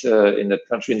needs in that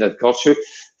country, in that culture.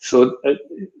 So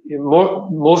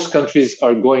most countries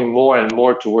are going more and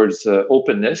more towards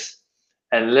openness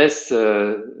and less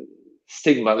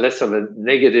stigma, less of a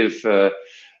negative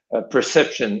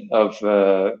perception of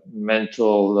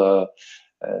mental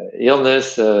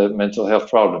illness, mental health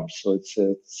problems. So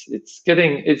it's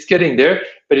getting there,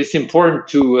 but it's important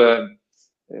to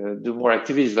do more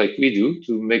activities like we do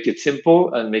to make it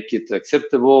simple and make it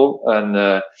acceptable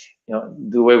and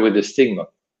do away with the stigma.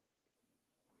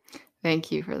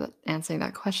 Thank you for answering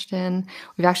that question.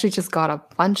 We've actually just got a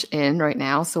bunch in right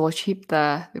now, so we'll keep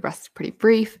the rest pretty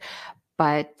brief,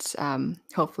 but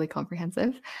hopefully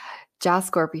comprehensive. Jiao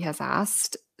Scorpy has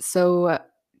asked, so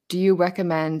do you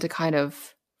recommend to kind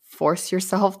of force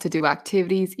yourself to do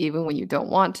activities even when you don't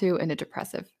want to in a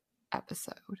depressive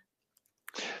episode?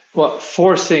 Well,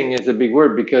 forcing is a big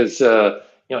word because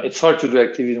it's hard to do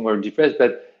activities when we're depressed,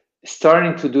 but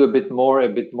starting to do a bit more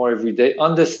every day,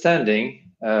 understanding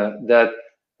that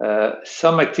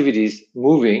some activities,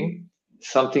 moving,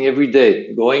 something every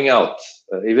day, going out,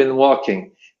 even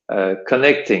walking,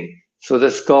 connecting. So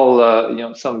that's called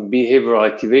some behavioral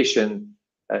activation.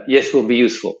 Yes, will be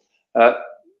useful, but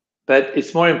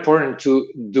it's more important to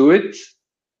do it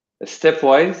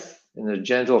stepwise in a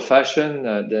gentle fashion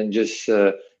than just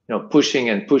pushing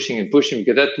and pushing and pushing,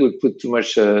 because that would put too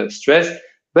much stress.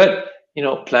 But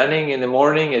planning in the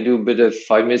morning, I do a bit of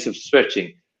 5 minutes of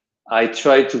stretching. I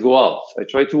try to go out. I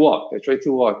try to walk. I try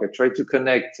to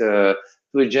connect, do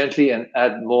it gently and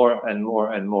add more and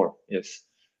more and more. Yes,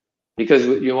 because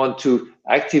you want to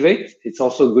activate. It's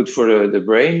also good for the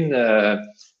brain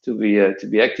to be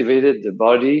activated, the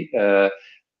body,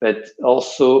 but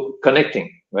also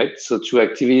connecting. Right. So through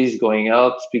activities, going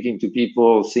out, speaking to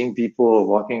people, seeing people,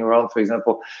 walking around, for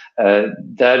example,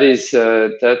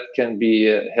 that can be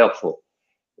helpful.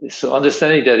 So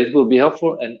understanding that it will be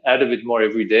helpful and add a bit more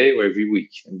every day or every week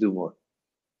and do more.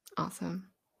 Awesome.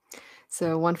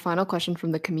 So one final question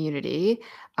from the community,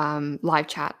 live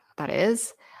chat that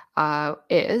is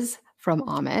from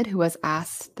Ahmed, who has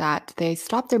asked that they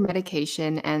stopped their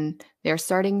medication and they're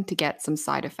starting to get some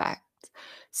side effects.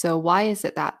 So why is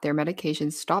it that their medication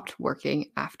stopped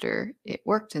working after it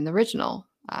worked in the original?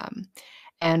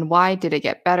 And why did it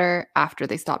get better after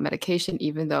they stopped medication,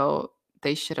 even though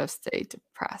they should have stayed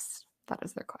depressed? That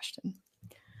is their question.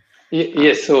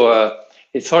 Yes, so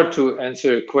it's hard to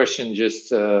answer a question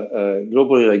just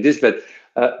globally like this, but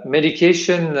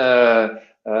medication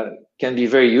can be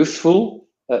very useful.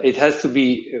 It has to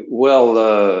be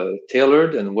well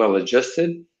tailored and well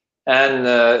adjusted,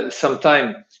 and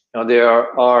sometimes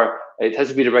it has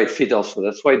to be the right fit also.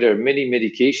 That's why there are many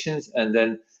medications, and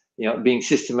then being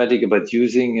systematic about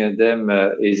using them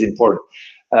is important.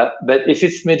 But if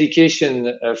it's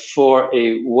medication for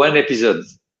one episode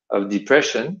of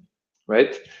depression,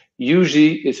 right?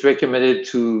 Usually it's recommended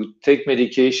to take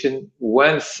medication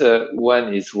once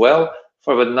one is well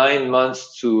for about 9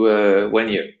 months to 1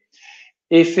 year.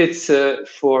 If it's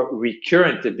for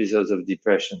recurrent episodes of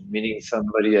depression, meaning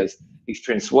somebody has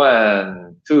experienced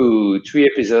 1, 2, 3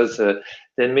 episodes,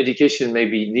 then medication may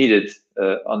be needed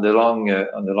on the long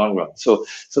run. So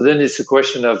then it's a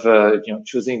question of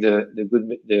choosing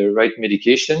the right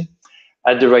medication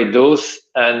at the right dose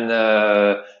and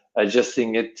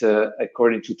adjusting it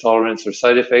according to tolerance or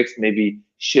side effects, maybe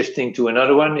shifting to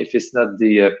another one if it's not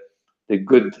the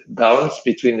good balance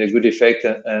between the good effect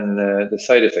and the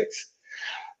side effects.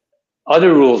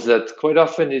 Other rules that quite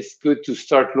often it's good to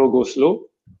start low, go slow.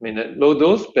 I mean, low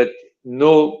dose, but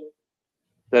know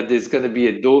that there's going to be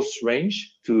a dose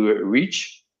range to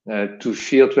reach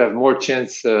to have more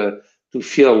chance to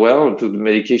feel well, to the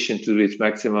medication to its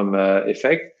maximum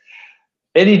effect.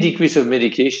 Any decrease of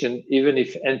medication, even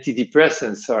if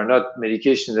antidepressants are not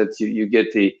medication that you get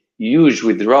a huge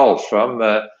withdrawal from,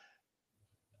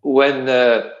 when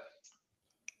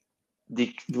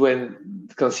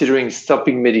considering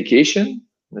stopping medication,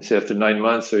 let's say after 9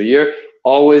 months or a year,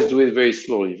 always do it very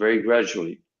slowly, very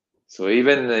gradually. So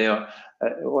even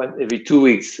every 2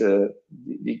 weeks,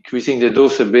 decreasing the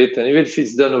dose a bit, and even if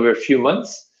it's done over a few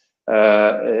months,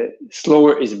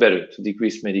 slower is better to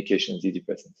decrease medication,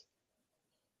 antidepressants.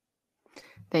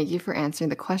 Thank you for answering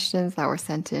the questions that were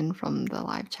sent in from the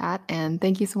live chat, and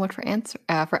thank you so much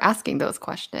for asking those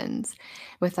questions.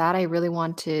 With that, I really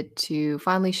wanted to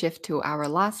finally shift to our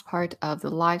last part of the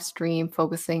live stream,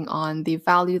 focusing on the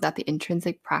value that the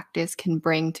intrinsic practice can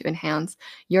bring to enhance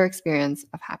your experience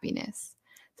of happiness.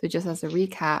 So just as a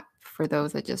recap, for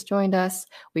those that just joined us,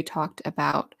 we talked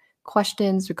about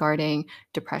questions regarding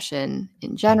depression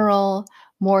in general,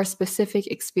 more specific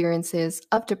experiences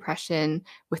of depression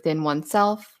within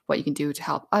oneself, what you can do to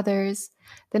help others.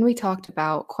 Then we talked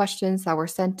about questions that were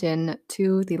sent in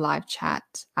to the live chat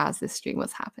as this stream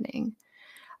was happening.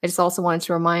 I just also wanted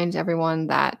to remind everyone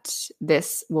that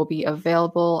this will be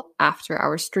available after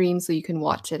our stream, so you can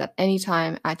watch it at any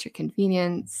time at your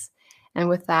convenience. And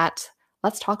with that,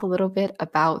 let's talk a little bit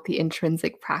about the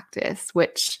intrinsic practice,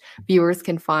 which viewers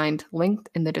can find linked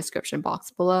in the description box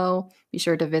below. Be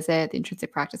sure to visit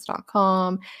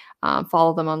theintrinsicpractice.com,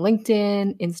 follow them on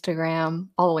LinkedIn, Instagram,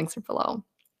 all the links are below.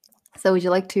 So would you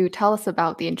like to tell us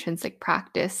about the intrinsic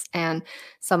practice and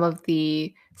some of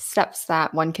the steps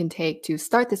that one can take to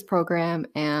start this program,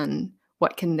 and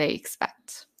what can they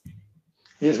expect?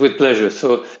 Yes, with pleasure.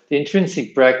 So the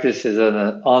intrinsic practice is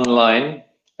an online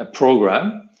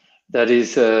program that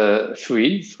is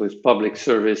free, so it's public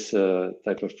service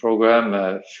type of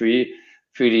program, free,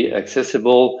 freely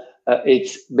accessible.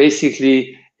 It's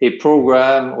basically a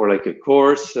program or like a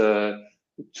course to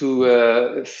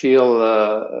feel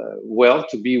well,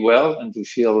 to be well, and to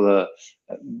feel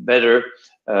better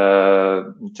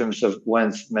in terms of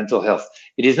one's mental health.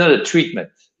 It is not a treatment.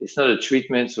 It's not a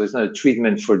treatment, so it's not a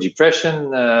treatment for depression.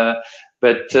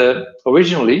 But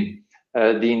originally,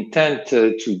 the intent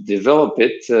to develop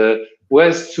it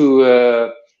was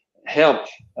to help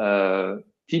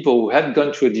people who had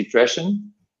gone through a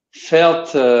depression,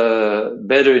 felt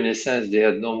better in a sense. They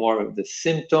had no more of the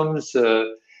symptoms,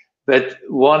 but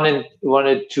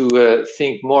wanted to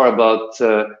think more about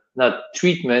not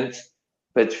treatment,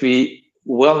 but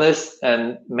wellness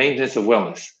and maintenance of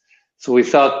wellness. So we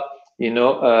thought,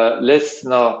 let's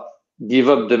now give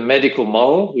up the medical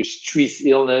model, which treats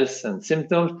illness and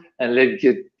symptoms, and let's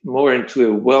get more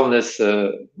into a wellness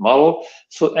model.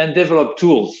 So, and develop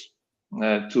tools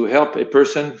to help a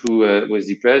person who was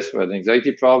depressed or had an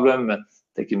anxiety problem,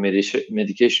 taking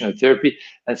medication or therapy,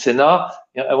 and say, now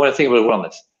I want to think about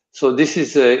wellness. So this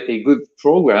is a good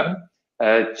program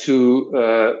to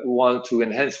want to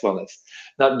enhance wellness.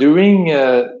 Now, during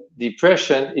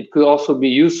depression, it could also be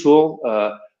useful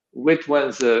with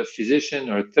one's physician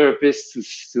or therapist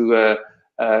to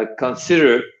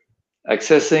consider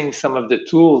accessing some of the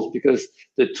tools, because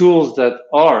the tools that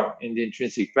are in the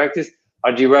intrinsic practice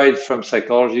are derived from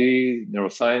psychology,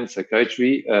 neuroscience,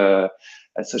 psychiatry,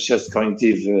 such as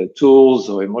cognitive tools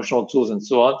or emotional tools and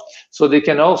so on. So they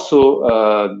can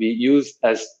also be used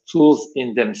as tools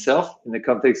in themselves in the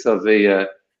context of a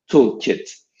toolkit.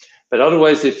 But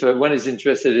otherwise, if one is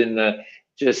interested in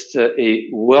just a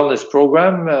wellness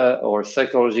program or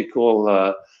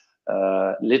psychological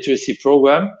literacy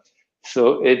program,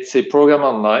 so it's a program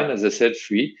online, as I said,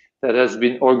 free, that has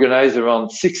been organized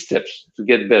around 6 steps to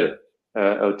get better,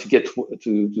 or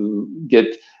to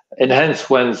get enhance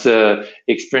one's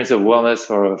experience of wellness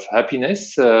or of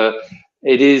happiness.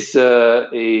 It is a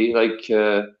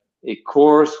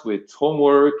course with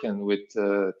homework and with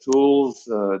tools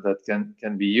that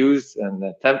can be used and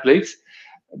templates,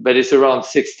 but it's around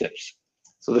 6 steps.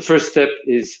 So the first step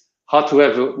is how to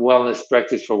have a wellness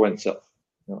practice for oneself,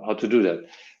 how to do that.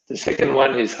 The second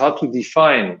one is how to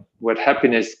define what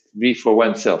happiness be for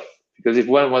oneself, because if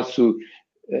one wants to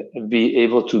be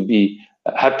able to be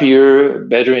happier,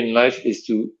 better in life, is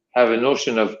to have a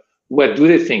notion of what do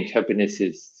they think happiness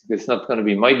is. It's not going to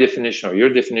be my definition or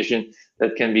your definition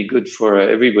that can be good for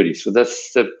everybody. So that's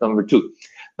step number 2.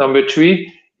 Number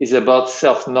 3 is about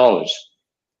self-knowledge.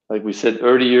 Like we said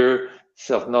earlier,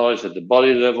 self-knowledge at the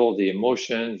body level, the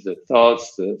emotions, the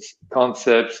thoughts, the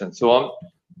concepts, and so on.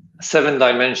 7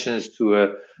 dimensions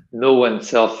to know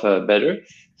oneself better.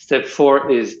 Step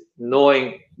 4 is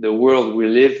knowing the world we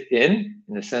live in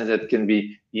the sense that can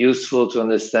be useful to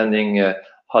understanding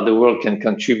how the world can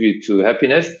contribute to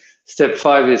happiness. Step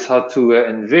 5 is how to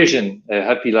envision a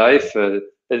happy life, but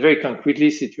very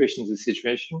concretely, situation to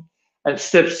situation. And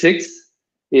step 6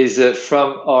 is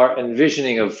from our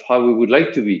envisioning of how we would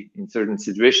like to be in certain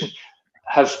situations,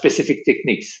 have specific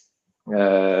techniques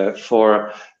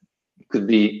for, it could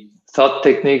be thought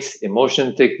techniques,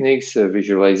 emotion techniques,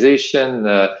 visualization,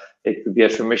 it could be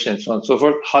affirmation, and so on and so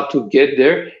forth, how to get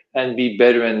there and be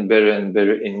better and better and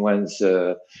better in one's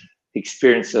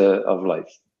experience of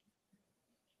life.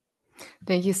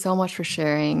 Thank you so much for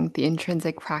sharing the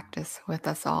intrinsic practice with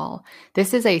us all.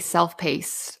 This is a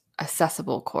self-paced,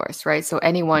 accessible course, right? So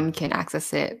anyone can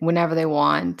access it whenever they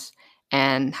want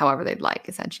and however they'd like,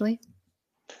 essentially.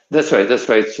 That's right. That's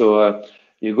right. So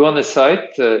you go on the site,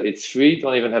 it's free,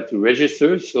 don't even have to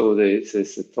register, so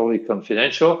it's totally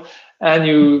confidential, and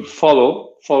you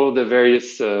follow the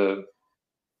various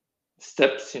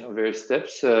steps,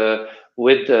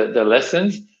 with the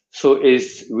lessons. So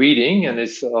it's reading, and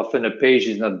it's often a page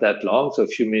is not that long, so a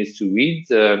few minutes to read.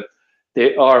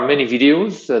 There are many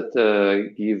videos that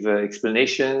give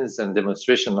explanations and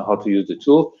demonstration on how to use the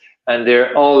tool, and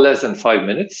they're all less than 5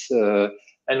 minutes.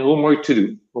 And homework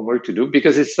to do,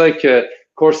 because it's like a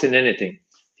course in anything.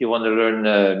 If you want to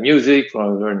learn music,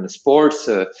 want to learn sports,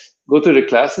 go to the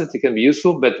classes. It can be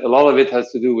useful, but a lot of it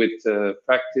has to do with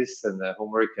practice and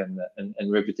homework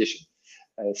and repetition.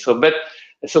 So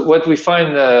what we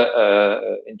find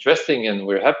interesting and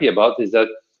we're happy about is that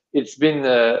it's been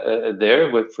there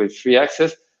with free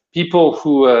access. People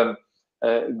who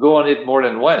go on it more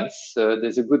than once,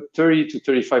 there's a good 30 to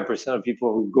 35% of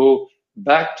people who go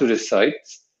back to the site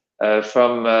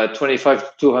from 25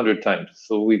 to 200 times.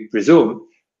 So we presume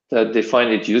that they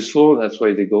find it useful. That's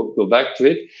why they go back to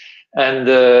it. And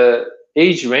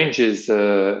age ranges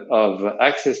of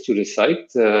access to the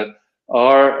site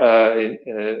are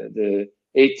the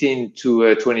 18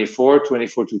 to 24,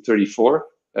 24 to 34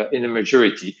 in the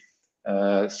majority.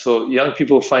 So young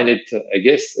people find it, I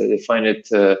guess, they find it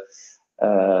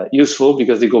useful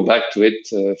because they go back to it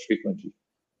frequently.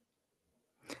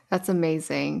 That's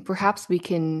amazing. Perhaps we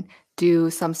can do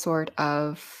some sort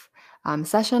of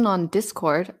session on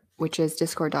Discord, which is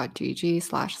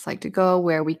discord.gg/psych2go,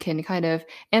 where we can kind of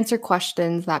answer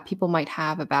questions that people might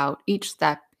have about each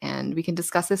step. And we can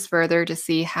discuss this further to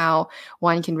see how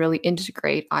one can really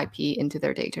integrate IP into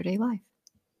their day-to-day life.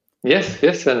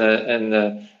 Yes,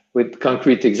 and with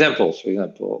concrete examples, for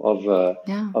example, of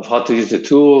how to use the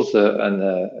tools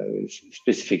and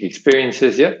specific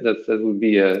experiences. Yeah, that would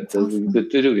be awesome.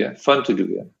 Good to do. Yeah, fun to do.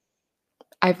 Yeah.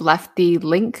 I've left the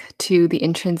link to the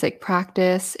intrinsic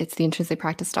practice. It's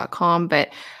theintrinsicpractice.com, but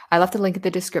I left the link in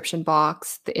the description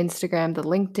box, the Instagram, the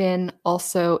LinkedIn,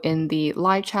 also in the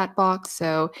live chat box.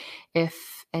 So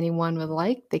if anyone would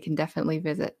like, they can definitely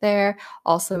visit there.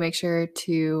 Also, make sure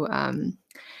to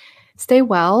stay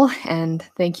well. And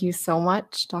thank you so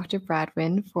much, Dr.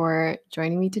 Bradwejn, for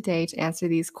joining me today to answer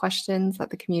these questions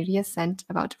that the community has sent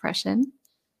about depression.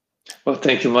 Well,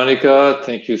 thank you, Monica.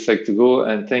 Thank you, Psych2Go,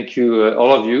 and thank you,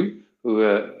 all of you who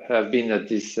have been at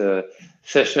this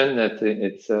session.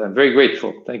 I'm very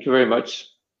grateful. Thank you very much,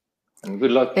 and good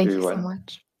luck, everyone. Thank you so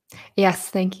much. Yes,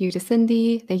 thank you to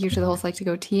Cindy. Thank you to the whole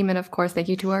Psych2Go team. And of course, thank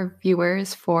you to our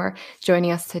viewers for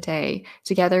joining us today.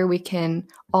 Together, we can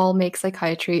all make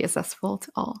psychiatry accessible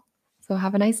to all. So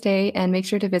have a nice day and make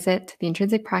sure to visit the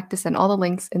Intrinsic Practice and all the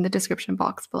links in the description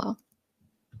box below.